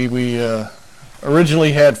 Hopefully, we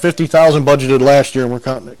originally had $50,000 budgeted last year, and we're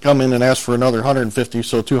come in and ask for another $150,000,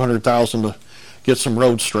 so $200,000 to get some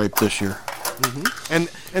roads striped this year. Mm-hmm.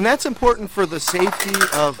 And that's important for the safety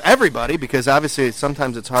of everybody, because obviously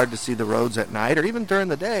sometimes it's hard to see the roads at night or even during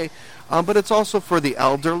the day, but it's also for the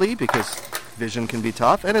elderly because vision can be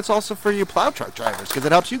tough, and it's also for you plow truck drivers because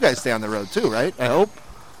it helps you guys stay on the road too, right? I hope.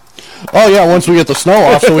 Oh yeah, once we get the snow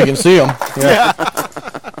off so we can see them. Yeah.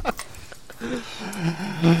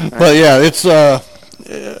 But yeah, it's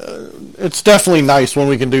definitely nice when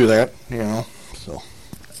we can do that, you know. So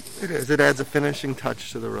It is. It adds a finishing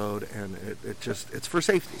touch to the road, and it's for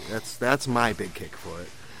safety. That's my big kick for it.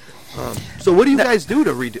 So what do you guys do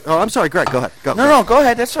to redo? Oh, I'm sorry, Greg. Go ahead. No, go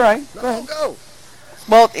ahead. That's all right. Go ahead. Go.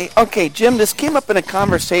 Well, okay, Jim, this came up in a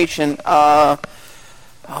conversation.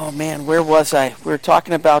 Oh, man, where was I? We were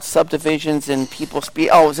talking about subdivisions and people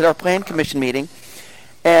it was at our plan commission meeting.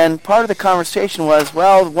 And part of the conversation was,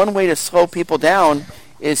 well, one way to slow people down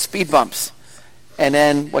is speed bumps. And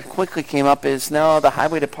then what quickly came up is, no, the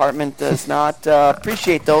highway department does not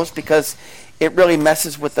appreciate those because it really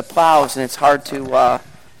messes with the plows, and it's hard to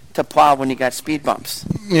plow when you got speed bumps.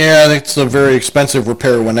 yeah, it's a very expensive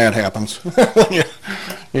repair when that happens.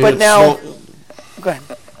 But now, go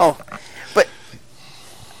ahead. Oh, but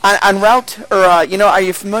on route, or are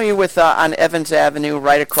you familiar with on Evans Avenue,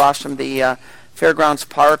 right across from the Fairgrounds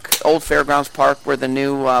Park, old Fairgrounds Park, where the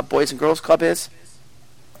new Boys and Girls Club is?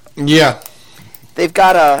 Yeah. They've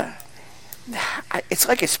got it's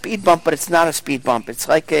like a speed bump, but it's not a speed bump. It's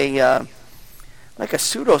like a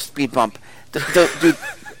pseudo speed bump.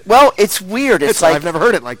 Well, it's weird. It's like I've never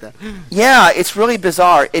heard it like that. Yeah, it's really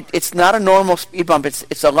bizarre. It's not a normal speed bump.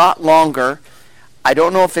 It's a lot longer. I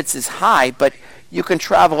don't know if it's as high, but you can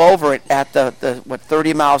travel over it at the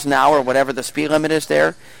 30 miles an hour, whatever the speed limit is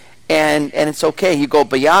there, and it's okay. You go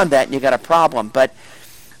beyond that, and you got a problem. But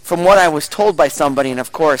from what I was told by somebody, and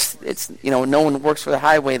of course, it's no one works for the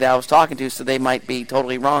highway that I was talking to, so they might be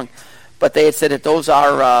totally wrong, but they had said that those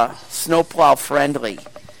are snowplow friendly.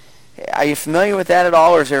 Are you familiar with that at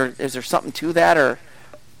all, or is there something to that, or?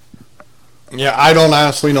 Yeah, I don't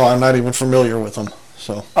honestly know. I'm not even familiar with them,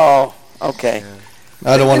 so. Oh, okay.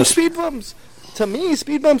 I don't want And to. speed bumps. To me,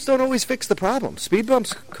 speed bumps don't always fix the problem. Speed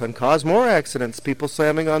bumps can cause more accidents. People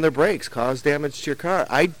slamming on their brakes cause damage to your car.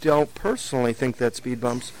 I don't personally think that speed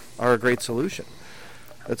bumps are a great solution.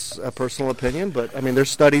 That's a personal opinion, but I mean, there's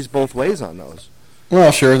studies both ways on those.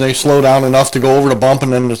 Well, sure, they slow down enough to go over the bump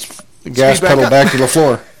and then just gas Speed back pedal up. back to the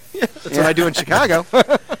floor. That's what I do in Chicago.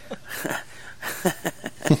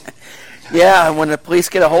 Yeah, when the police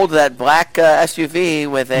get a hold of that black SUV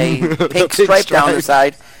with a pink stripe down the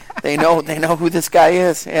side, they know who this guy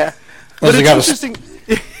is. Yeah. But Has it it's got interesting.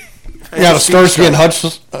 got a Starsky and Hutch,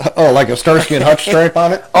 like a Starsky and Hutch stripe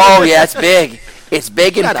on it? Oh yeah, it's big. It's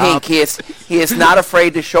big and Shut pink. up. He is not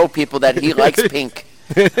afraid to show people that he likes pink.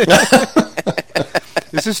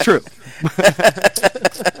 This is true.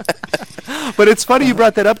 But it's funny you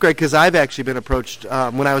brought that up, Greg, because I've actually been approached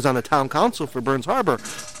when I was on the town council for Burns Harbor.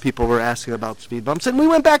 People were asking about speed bumps, and we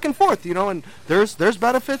went back and forth, and there's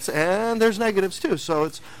benefits and there's negatives too. So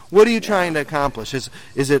it's, what are you trying to accomplish? Is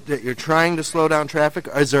it that you're trying to slow down traffic,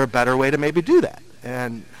 or is there a better way to maybe do that?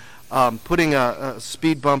 And putting a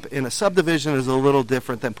speed bump in a subdivision is a little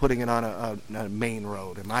different than putting it on a main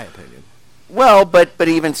road, in my opinion. Well, but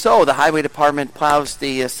even so, the highway department plows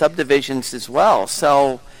the subdivisions as well.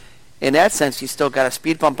 So, in that sense, you still got a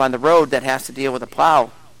speed bump on the road that has to deal with a plow.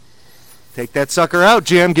 Take that sucker out,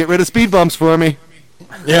 Jim. Get rid of speed bumps for me.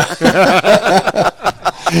 Yeah.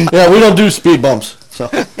 Yeah, we don't do speed bumps. So.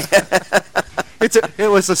 It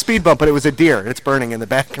was a speed bump, but it was a deer. It's burning in the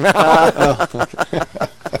back now.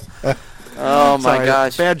 Oh my Sorry,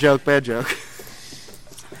 gosh. Bad joke.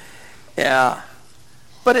 Yeah.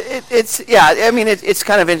 But it's I mean it's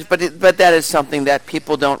kind of but that is something that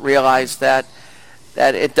people don't realize that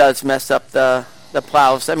it does mess up the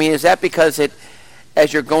plows. I mean, is that because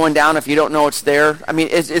as you're going down, if you don't know it's there? I mean,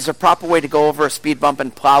 is a proper way to go over a speed bump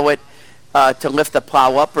and plow it to lift the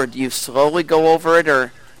plow up, or do you slowly go over it,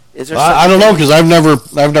 or is there? I don't know, because I've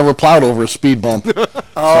never plowed over a speed bump.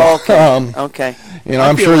 Oh, okay. Okay. You know,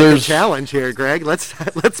 I'm sure there's a challenge here, Greg. Let's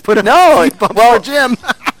put a speed bump for Jim.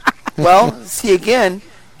 Well, see again,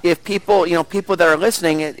 if people that are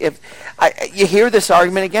listening, you hear this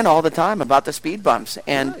argument again all the time about the speed bumps,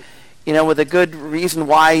 and with a good reason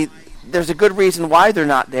why. There's a good reason why they're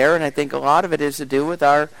not there, and I think a lot of it is to do with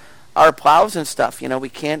our plows and stuff. We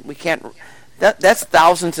can't. That's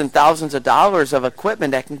thousands and thousands of dollars of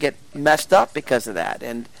equipment that can get messed up because of that.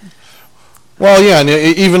 And well, yeah, and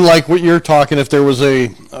even like what you're talking, if there was a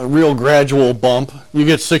real gradual bump, you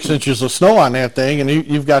get 6 inches of snow on that thing, and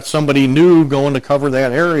you've got somebody new going to cover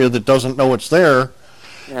that area that doesn't know it's there,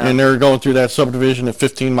 and they're going through that subdivision at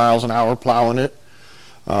 15 miles an hour plowing it.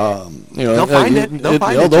 They'll find it.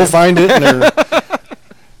 They'll find it,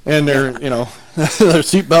 and their their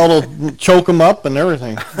seatbelt will choke them up and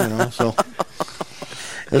everything. So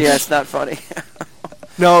it's not funny.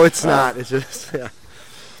 No, it's not. It's just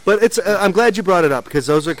But it's. I'm glad you brought it up, because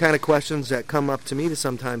those are kind of questions that come up to me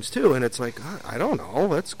sometimes too, and it's like, I don't know.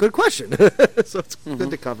 That's a good question. So it's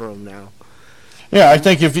good to cover them now. Yeah, I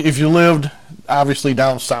think if you lived obviously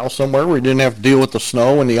down south somewhere where you didn't have to deal with the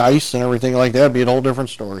snow and the ice and everything like that, it'd be a whole different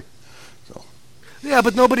story. So. Yeah,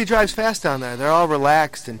 but nobody drives fast down there. They're all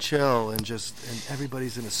relaxed and chill, and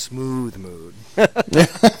everybody's in a smooth mood.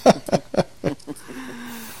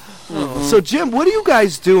 So Jim, what are you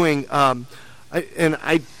guys doing? I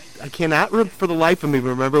cannot for the life of me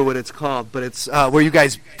remember what it's called, but it's where you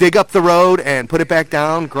guys dig up the road and put it back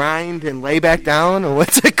down, grind and lay back down, or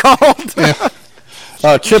what's it called? Yeah.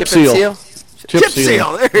 Chip seal. Chip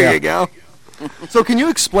seal. There you go. So can you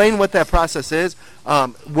explain what that process is,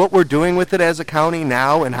 what we're doing with it as a county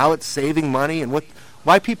now, and how it's saving money, and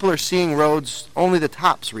why people are seeing roads only the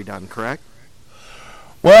tops redone, correct?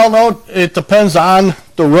 Well, no, it depends on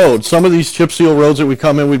the road. Some of these chip seal roads that we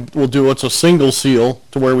come in, we'll do it's a single seal,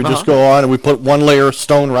 to where we just go on and we put one layer of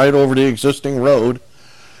stone right over the existing road.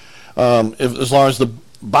 As long as the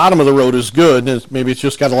bottom of the road is good, maybe it's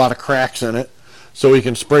just got a lot of cracks in it, so we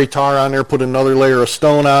can spray tar on there, put another layer of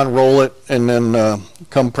stone on, roll it, and then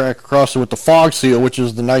come back across it with the fog seal, which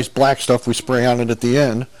is the nice black stuff we spray on it at the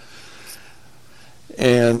end.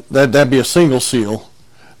 And that'd be a single seal.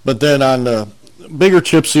 But then on the bigger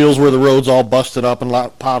chip seals where the road's all busted up and a lot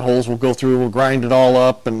of potholes, we'll go through, we'll grind it all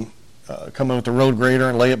up and come in with the road grader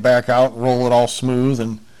and lay it back out and roll it all smooth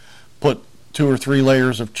and put 2 or 3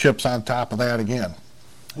 layers of chips on top of that again.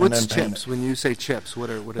 What's chips? When you say chips, what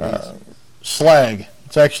are these? Slag.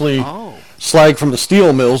 It's actually slag from the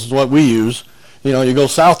steel mills is what we use. You go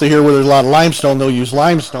south of here where there's a lot of limestone, they'll use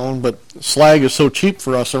limestone, but slag is so cheap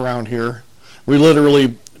for us around here. We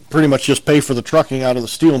literally pretty much just pay for the trucking out of the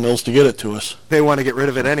steel mills to get it to us. They want to get rid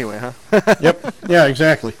of it anyway, huh? Yep. Yeah,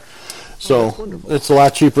 exactly. So it's a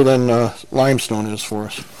lot cheaper than limestone is for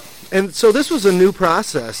us. And so this was a new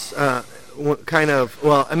process,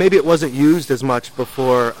 maybe it wasn't used as much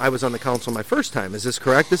before I was on the council my first time. Is this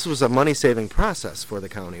correct? This was a money-saving process for the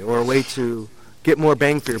county, or a way to get more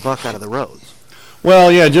bang for your buck out of the roads.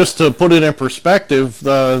 Well, yeah, just to put it in perspective,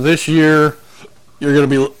 this year you're going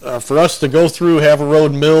to be, for us to go through, have a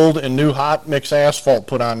road milled and new hot mix asphalt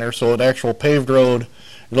put on there, so an actual paved road,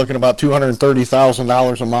 you're looking about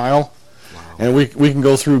 $230,000 a mile. Wow. And we can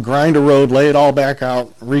go through, grind a road, lay it all back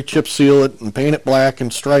out, re-chip seal it, and paint it black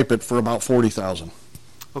and stripe it for about $40,000.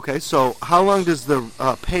 Okay, so how long does the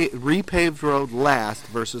repaved road last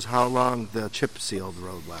versus how long the chip sealed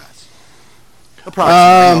road lasts?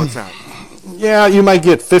 Approximately, it's not. Yeah, you might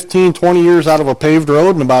get 15, 20 years out of a paved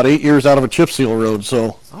road and about 8 years out of a chip seal road.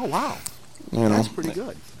 So. Oh wow. That's pretty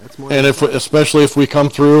good. That's more. And especially if we come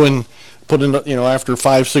through and put in, after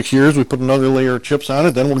 5, 6 years, we put another layer of chips on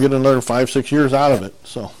it, then we'll get another 5, 6 years out of it.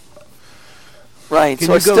 So. Right. Can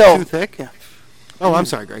so you it's go still too thick? Yeah. Oh, I'm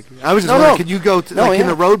sorry, Greg. I was just wondering, can you go? Can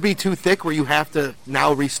the road be too thick where you have to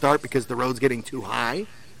now restart because the road's getting too high?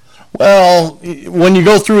 Well, when you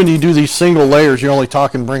go through and you do these single layers, you're only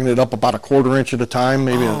talking bringing it up about a 1/4 inch at a time,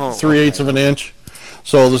 maybe 3/8 of an inch.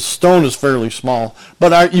 So the stone is fairly small.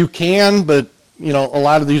 But you can, but a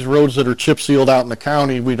lot of these roads that are chip sealed out in the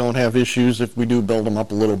county, we don't have issues if we do build them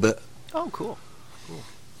up a little bit. Oh, cool.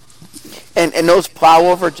 And those plow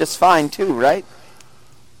over just fine too, right?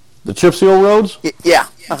 The chip seal roads? Yeah.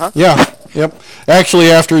 Uh-huh. Yeah. Yep.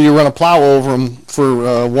 Actually, after you run a plow over them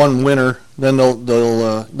for one winter, then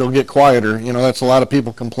they'll get quieter. You know, that's a lot of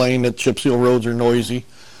people complain that chip seal roads are noisy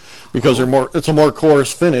because it's a more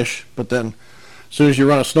coarse finish. But then, as soon as you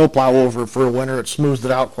run a snow plow over it for a winter, it smooths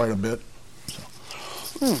it out quite a bit.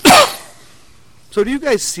 So do you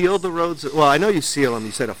guys seal the roads? Well, I know you seal them.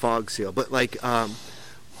 You said a fog seal, but like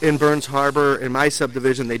in Burns Harbor, in my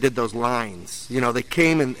subdivision, they did those lines. You know, they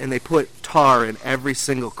came and they put tar in every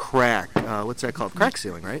single crack. What's that called? Crack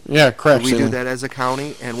sealing, right? Yeah, crack sealing. sealing. We do that as a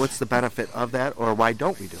county, and what's the benefit of that, or why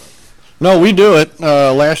don't we do it? No, we do it.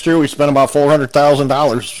 Last year we spent about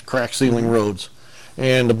 $400,000 crack sealing roads,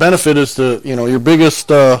 and the benefit is your biggest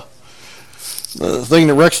thing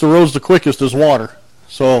that wrecks the roads the quickest is water.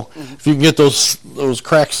 So if you can get those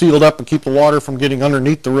cracks sealed up and keep the water from getting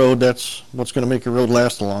underneath the road, that's what's going to make your road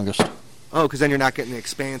last the longest. Oh, because then you're not getting the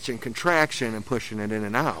expansion, contraction, and pushing it in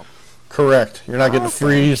and out. Correct. You're not getting the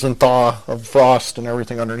freeze and thaw of frost and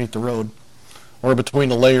everything underneath the road, or between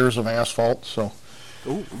the layers of asphalt. So.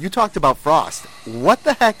 Ooh, you talked about frost. What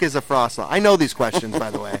the heck is a frost law? I know these questions, by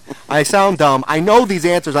the way. I sound dumb. I know these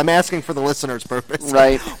answers. I'm asking for the listener's purpose.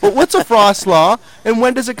 Right. But what's a frost law, and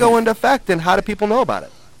when does it go into effect, and how do people know about it?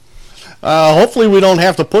 Hopefully we don't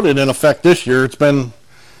have to put it in effect this year. It's been,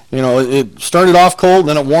 it started off cold,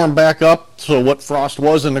 then it warmed back up, so what frost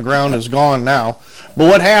was in the ground is gone now. But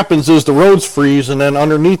what happens is the roads freeze, and then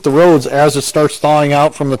underneath the roads, as it starts thawing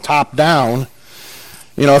out from the top down,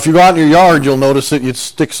 if you go out in your yard, you'll notice that you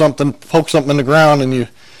poke something in the ground, and you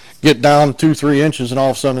get down 2-3 inches, and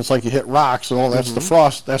all of a sudden it's like you hit rocks. And that's the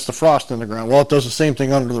frost. That's the frost in the ground. Well, it does the same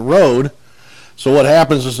thing under the road. So what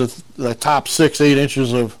happens is that the top 6-8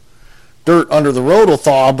 inches of dirt under the road will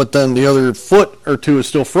thaw, but then the other foot or two is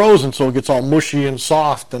still frozen, so it gets all mushy and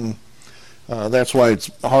soft, and that's why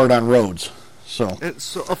it's hard on roads. So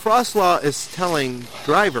a frost law is telling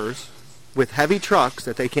drivers with heavy trucks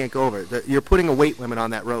that they can't go over. That you're putting a weight limit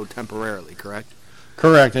on that road temporarily, correct?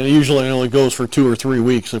 Correct, and it usually only goes for 2 or 3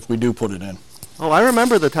 weeks if we do put it in. Oh, I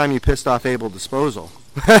remember the time you pissed off Able Disposal.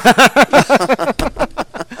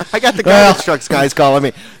 I got the garbage trucks guys calling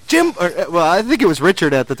me. Jim, I think it was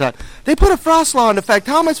Richard at the time. They put a frost law in effect.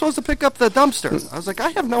 How am I supposed to pick up the dumpster? I was like,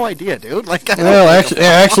 I have no idea, dude.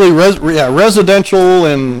 Actually, residential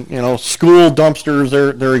and school dumpsters,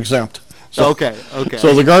 they're exempt. So, okay.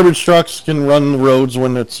 So the garbage trucks can run the roads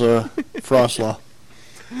when it's frost law.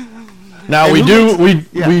 Now we do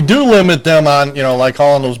limit them on like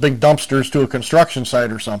hauling those big dumpsters to a construction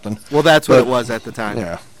site or something. Well, that's what it was at the time.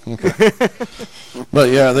 Yeah. Okay.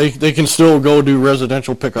 But yeah, they can still go do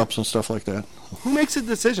residential pickups and stuff like that. Who makes a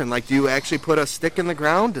decision? Like, do you actually put a stick in the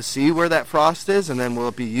ground to see where that frost is, and then will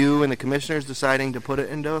it be you and the commissioners deciding to put it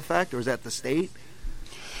into effect, or is that the state?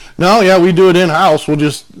 No, yeah, we do it in-house. We'll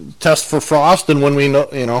just test for frost, and when we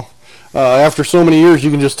know, after so many years,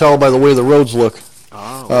 you can just tell by the way the roads look.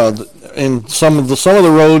 Oh. And some of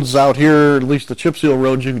the roads out here, at least the chip seal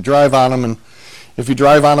roads, you can drive on them, and if you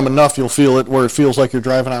drive on them enough, you'll feel it where it feels like you're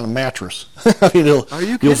driving on a mattress. Are you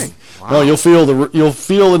kidding? Wow. No, you'll feel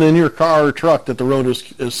it in your car or truck that the road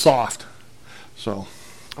is soft. So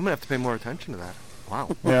I'm gonna have to pay more attention to that. Wow.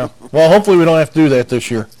 Yeah. Well, hopefully we don't have to do that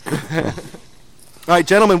this year. So. All right,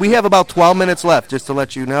 gentlemen, we have about 12 minutes left, just to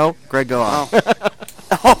let you know. Greg, go on.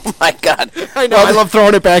 Oh, my God. I know. I love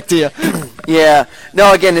throwing it back to you. Yeah.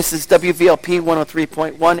 No, again, this is WVLP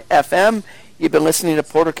 103.1 FM. You've been listening to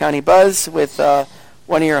Porter County Buzz with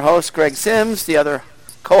one of your hosts, Greg Sims, the other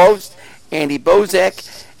co-host, Andy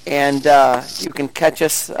Bozek. And you can catch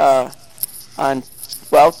us on,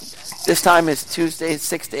 this time is Tuesday,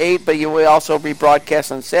 6 to 8, but you will also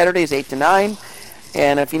rebroadcast on Saturdays, 8 to 9.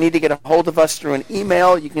 And if you need to get a hold of us through an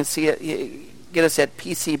email, you can get us at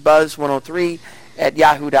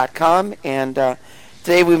pcbuzz103@yahoo.com. And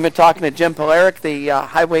today we've been talking to Jim Polarek, the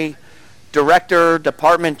Highway Director,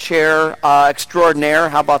 Department Chair Extraordinaire.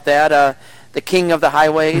 How about that? The King of the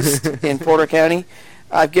Highways in Porter County.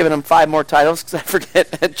 I've given him 5 more titles because I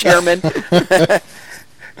forget. Chairman.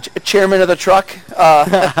 Chairman of the truck.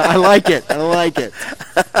 I like it.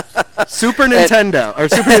 Superintendent.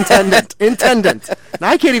 Intendant. Now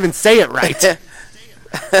I can't even say it right.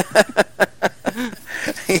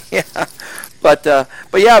 Yeah. But yeah,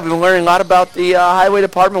 I've been learning a lot about the highway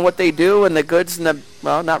department, what they do, and the goods and the,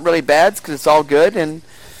 not really bads, because it's all good. And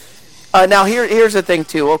now here's the thing,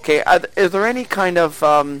 too. Okay, is there any kind of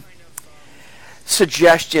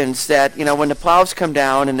suggestions that, when the plows come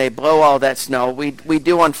down and they blow all that snow, we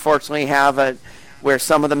do unfortunately have where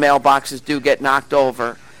some of the mailboxes do get knocked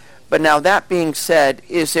over. But now that being said,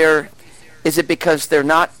 is it because they're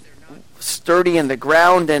not sturdy in the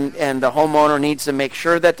ground, and the homeowner needs to make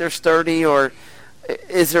sure that they're sturdy, or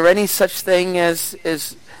is there any such thing as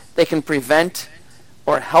they can prevent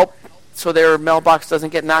or help so their mailbox doesn't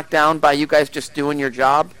get knocked down by you guys just doing your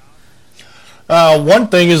job? One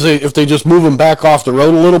thing is if they just move them back off the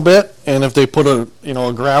road a little bit, and if they put a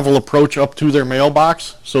gravel approach up to their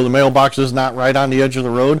mailbox, so the mailbox is not right on the edge of the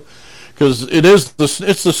road, because it's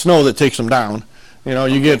the snow that takes them down.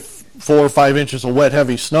 You get 4 or 5 inches of wet,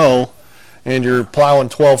 heavy snow, and you're plowing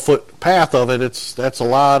 12-foot path of it. That's a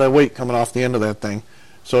lot of weight coming off the end of that thing.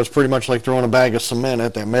 So it's pretty much like throwing a bag of cement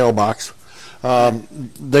at that mailbox.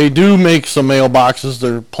 They do make some mailboxes.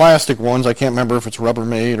 They're plastic ones. I can't remember if it's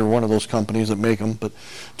Rubbermaid or one of those companies that make them, but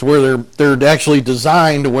to where they're actually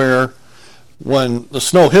designed to where when the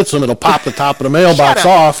snow hits them, it'll pop the top of the mailbox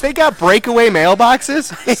off. They got breakaway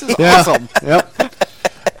mailboxes? This is awesome. Yep.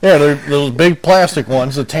 Yeah, they're those big plastic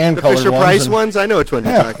ones, the tan-colored ones. The Fisher-Price ones? I know which one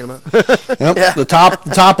you're talking about. Yep. Yeah. The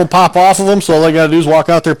top will pop off of them, so all they got to do is walk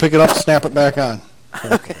out there, pick it up, snap it back on.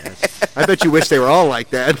 Okay. I bet you wish they were all like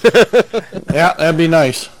that. Yeah, that'd be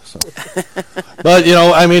nice. So. But,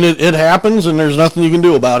 it happens, and there's nothing you can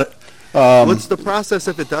do about it. What's the process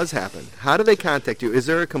if it does happen? How do they contact you? Is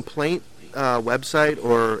there a complaint website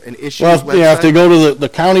or an issues website? Yeah, if they go to the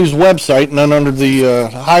county's website, and then under the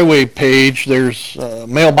highway page, there's a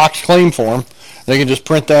mailbox claim form. They can just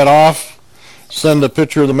print that off, send a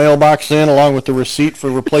picture of the mailbox in along with the receipt for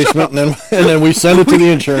replacement, and then we send it to the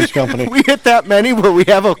insurance company. We hit that many where we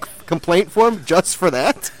have a complaint form just for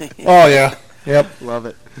that? Oh, yeah. Yep. Love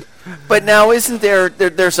it. But now, isn't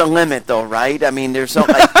there's a limit, though, right? I mean, there's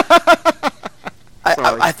only...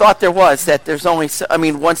 I thought there was, that there's only...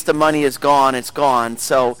 once the money is gone, it's gone.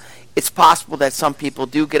 So it's possible that some people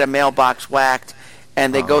do get a mailbox whacked,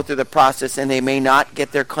 and they go through the process, and they may not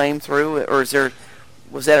get their claim through, or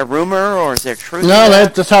was that a rumor, or is there truth? No,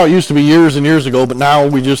 that's how it used to be years and years ago, but now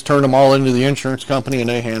we just turn them all into the insurance company, and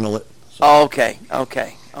they handle it. So. Oh, okay.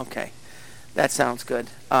 That sounds good.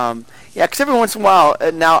 Because every once in a while,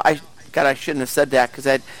 now, I shouldn't have said that,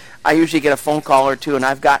 because I usually get a phone call or two, and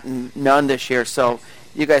I've gotten none this year, so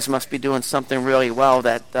you guys must be doing something really well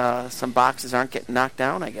that some boxes aren't getting knocked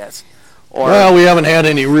down, I guess. Well, we haven't had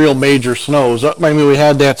any real major snows. We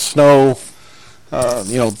had that snow,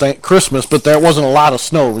 thank Christmas, but there wasn't a lot of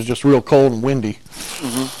snow. It was just real cold and windy.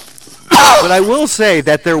 Mm-hmm. But I will say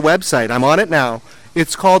that their website, I'm on it now,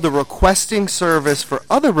 it's called the Requesting Service for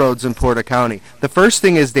Other Roads in Porter County. The first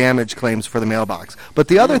thing is damage claims for the mailbox. But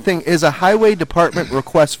the other thing is a highway department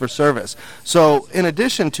request for service. So in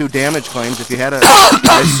addition to damage claims, if you had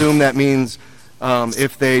I assume that means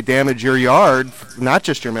if they damage your yard, not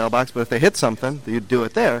just your mailbox, but if they hit something, you'd do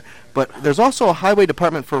it there. But there's also a highway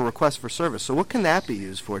department for request for service. So what can that be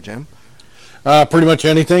used for, Jim? Pretty much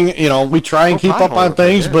anything. We try and keep up on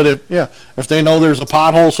things, but if they know there's a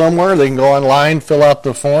pothole somewhere, they can go online, fill out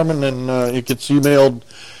the form, and then it gets emailed.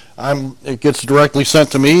 It gets directly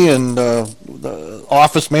sent to me, and the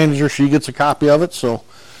office manager, she gets a copy of it. So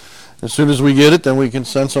as soon as we get it, then we can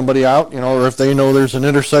send somebody out. Or if they know there's an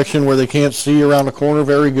intersection where they can't see around the corner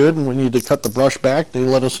very good, and we need to cut the brush back, they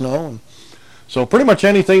let us know. And so pretty much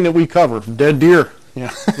anything that we cover, dead deer. Yeah.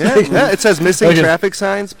 It says missing traffic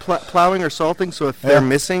signs, plowing or salting. So if they're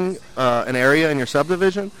missing an area in your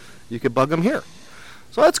subdivision, you could bug them here.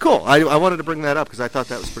 So that's cool. I wanted to bring that up because I thought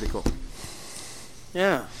that was pretty cool.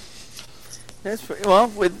 Yeah. That's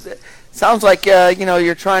sounds like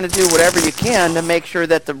you're trying to do whatever you can to make sure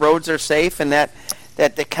that the roads are safe and that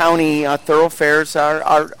the county thoroughfares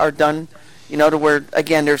are done. To where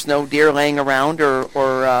again there's no deer laying around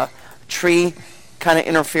or tree kind of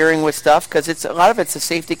interfering with stuff, because a lot of it's a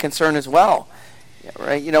safety concern as well,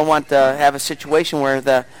 right? You don't want to have a situation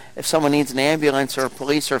where if someone needs an ambulance or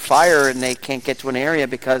police or fire and they can't get to an area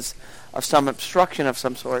because of some obstruction of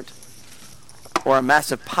some sort or a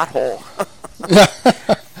massive pothole.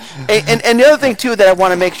 and the other thing too that I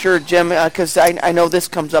want to make sure, Jim, because I know this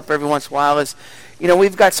comes up every once in a while, is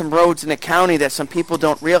we've got some roads in the county that some people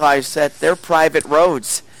don't realize that they're private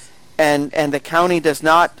roads, and the county does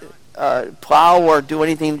not plow or do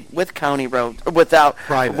anything with county roads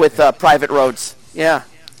private roads. Yeah,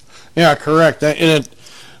 correct. And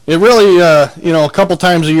it really a couple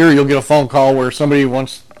times a year you'll get a phone call where somebody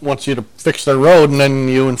wants you to fix their road, and then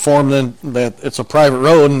you inform them that it's a private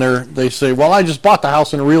road, and they say, well, I just bought the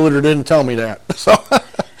house and the realtor didn't tell me that. So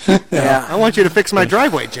I want you to fix my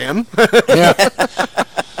driveway, Jim. Yeah.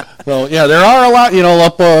 So there are a lot,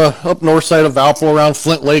 up north side of Valpo around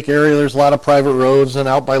Flint Lake area. There's a lot of private roads, and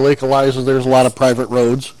out by Lake Eliza, there's a lot of private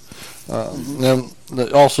roads. And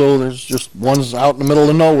also, there's just ones out in the middle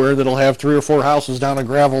of nowhere that'll have 3 or 4 houses down a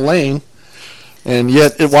gravel lane. And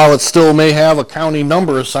yet, while it still may have a county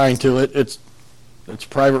number assigned to it, it's a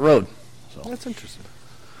private road. So. That's interesting.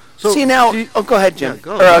 So see now, go ahead, Jim.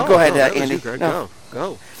 Yeah, go ahead, Andy. Andy. You, no.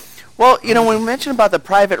 Go. Well, when we mention about the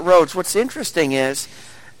private roads, what's interesting is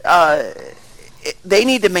they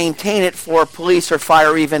need to maintain it for police or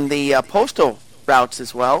fire, even the postal routes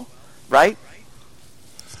as well, right?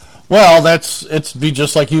 Well, it's be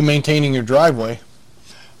just like you maintaining your driveway,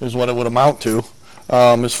 is what it would amount to.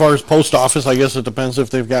 As far as post office, I guess it depends if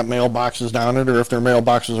they've got mailboxes down it or if their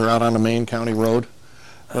mailboxes are out on the main county road.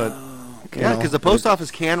 But yeah, because the post office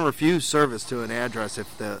can refuse service to an address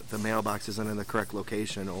if the mailbox isn't in the correct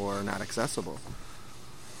location or not accessible.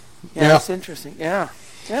 Yeah, that's interesting. Yeah.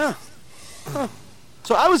 Huh.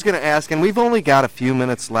 So I was going to ask, and we've only got a few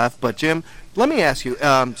minutes left, but Jim, let me ask you.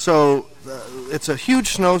 It's a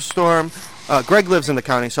huge snowstorm. Greg lives in the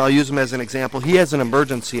county, so I'll use him as an example. He has an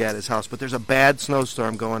emergency at his house, but there's a bad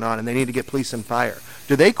snowstorm going on, and they need to get police and fire.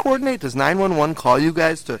 Do they coordinate? Does 911 call you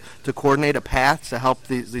guys to coordinate a path to help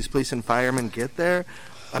these police and firemen get there?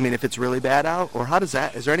 I mean, if it's really bad out, or how does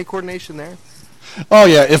that? Is there any coordination there? Oh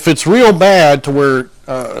yeah, if it's real bad to where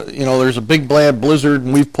there's a big bad blizzard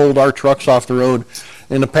and we've pulled our trucks off the road.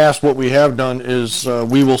 In the past, what we have done is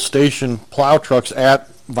we will station plow trucks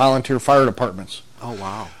at volunteer fire departments. Oh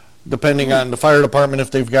wow. Depending on the fire department,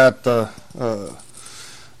 if they've got the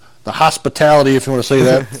hospitality, if you want to say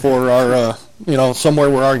that, for our, somewhere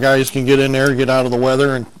where our guys can get in there, get out of the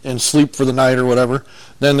weather, and sleep for the night or whatever,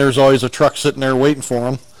 then there's always a truck sitting there waiting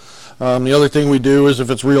for them. The other thing we do is if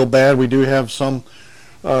it's real bad, we do have some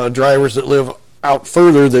drivers that live out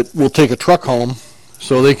further that will take a truck home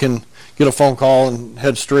so they can get a phone call and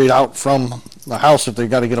head straight out from the house if they've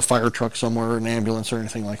got to get a fire truck somewhere or an ambulance or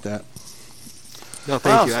anything like that. No,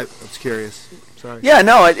 thank you. I was curious. Sorry. Yeah,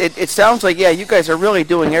 no, it sounds like, you guys are really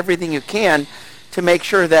doing everything you can to make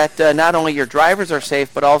sure that not only your drivers are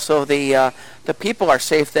safe, but also the people are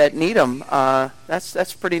safe that need them.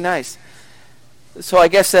 That's pretty nice. So I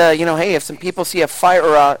guess, hey, if some people see a fire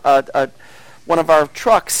or one of our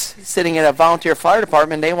trucks sitting at a volunteer fire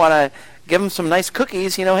department, they want to give them some nice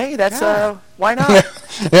cookies, hey, that's, why not?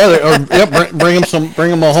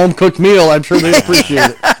 Bring them a home-cooked meal. I'm sure they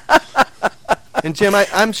appreciate it. And Jim,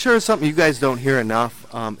 I'm sure something you guys don't hear enough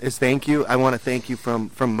is thank you. I want to thank you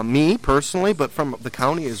from me personally, but from the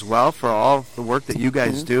county as well for all the work that you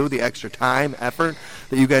guys do, the extra time, effort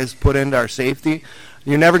that you guys put into our safety.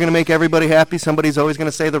 You're never going to make everybody happy. Somebody's always going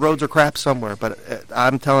to say the roads are crap somewhere. But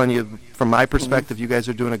I'm telling you, from my perspective, you guys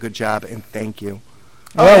are doing a good job, and thank you.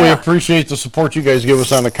 Well, we appreciate the support you guys give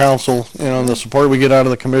us on the council, and the support we get out of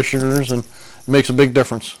the commissioners, and it makes a big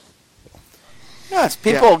difference. Yeah, it's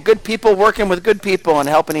good people working with good people and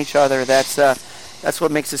helping each other. That's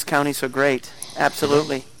what makes this county so great.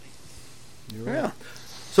 Absolutely. You're right. Yeah.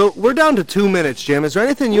 So we're down to 2 minutes, Jim. Is there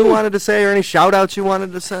anything you wanted to say or any shout-outs you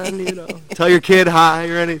wanted to send? Tell your kid hi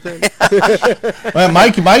or anything? Well,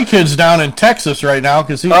 my kid's down in Texas right now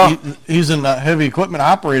because he's in the Heavy Equipment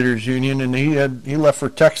Operators Union, and he left for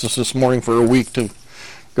Texas this morning for a week to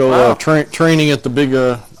go training at the big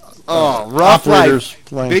rough operators life.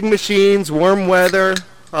 plane. Big machines, warm weather.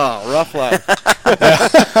 Oh, rough life.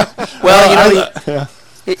 Well, I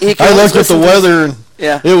looked at the weather, and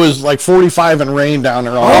it was like 45 and rain down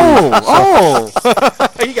there.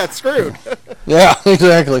 He got screwed. Yeah,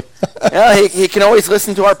 exactly. He can always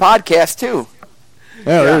listen to our podcast, too.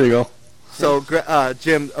 Yeah, there you go. So,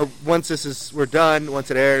 Jim, once we're done, once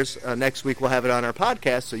it airs, next week we'll have it on our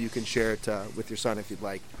podcast, so you can share it with your son if you'd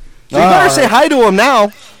like. So you better say hi to him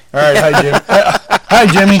now. All right, hi, Jim. Hi,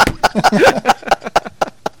 Jimmy.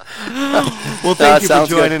 Well, thank you for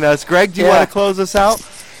joining us. Greg, do you want to close us out?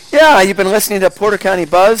 Yeah, you've been listening to Porter County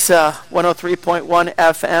Buzz, 103.1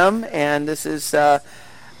 FM, and this is,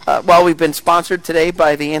 we've been sponsored today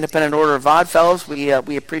by the Independent Order of Oddfellows. We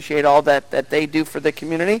appreciate all that they do for the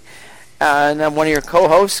community. And I'm one of your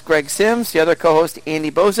co-hosts, Greg Sims, the other co-host,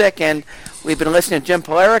 Andy Bozek, and we've been listening to Jim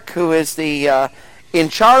Polarek, who is the in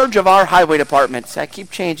charge of our highway departments. I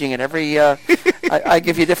keep changing it every. I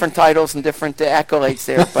give you different titles and different accolades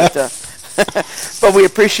there, but we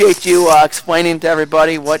appreciate you explaining to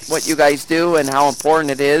everybody what you guys do and how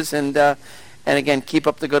important it is, and again, keep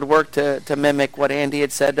up the good work to mimic what Andy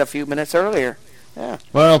had said a few minutes earlier. Yeah.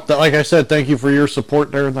 Well, like I said, thank you for your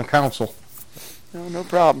support there in the council. No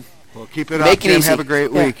problem. Well, keep it up, Jim. Easy. Have a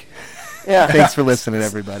great week. Yeah. Thanks for listening,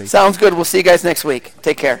 everybody. Sounds good. We'll see you guys next week.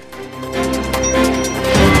 Take care.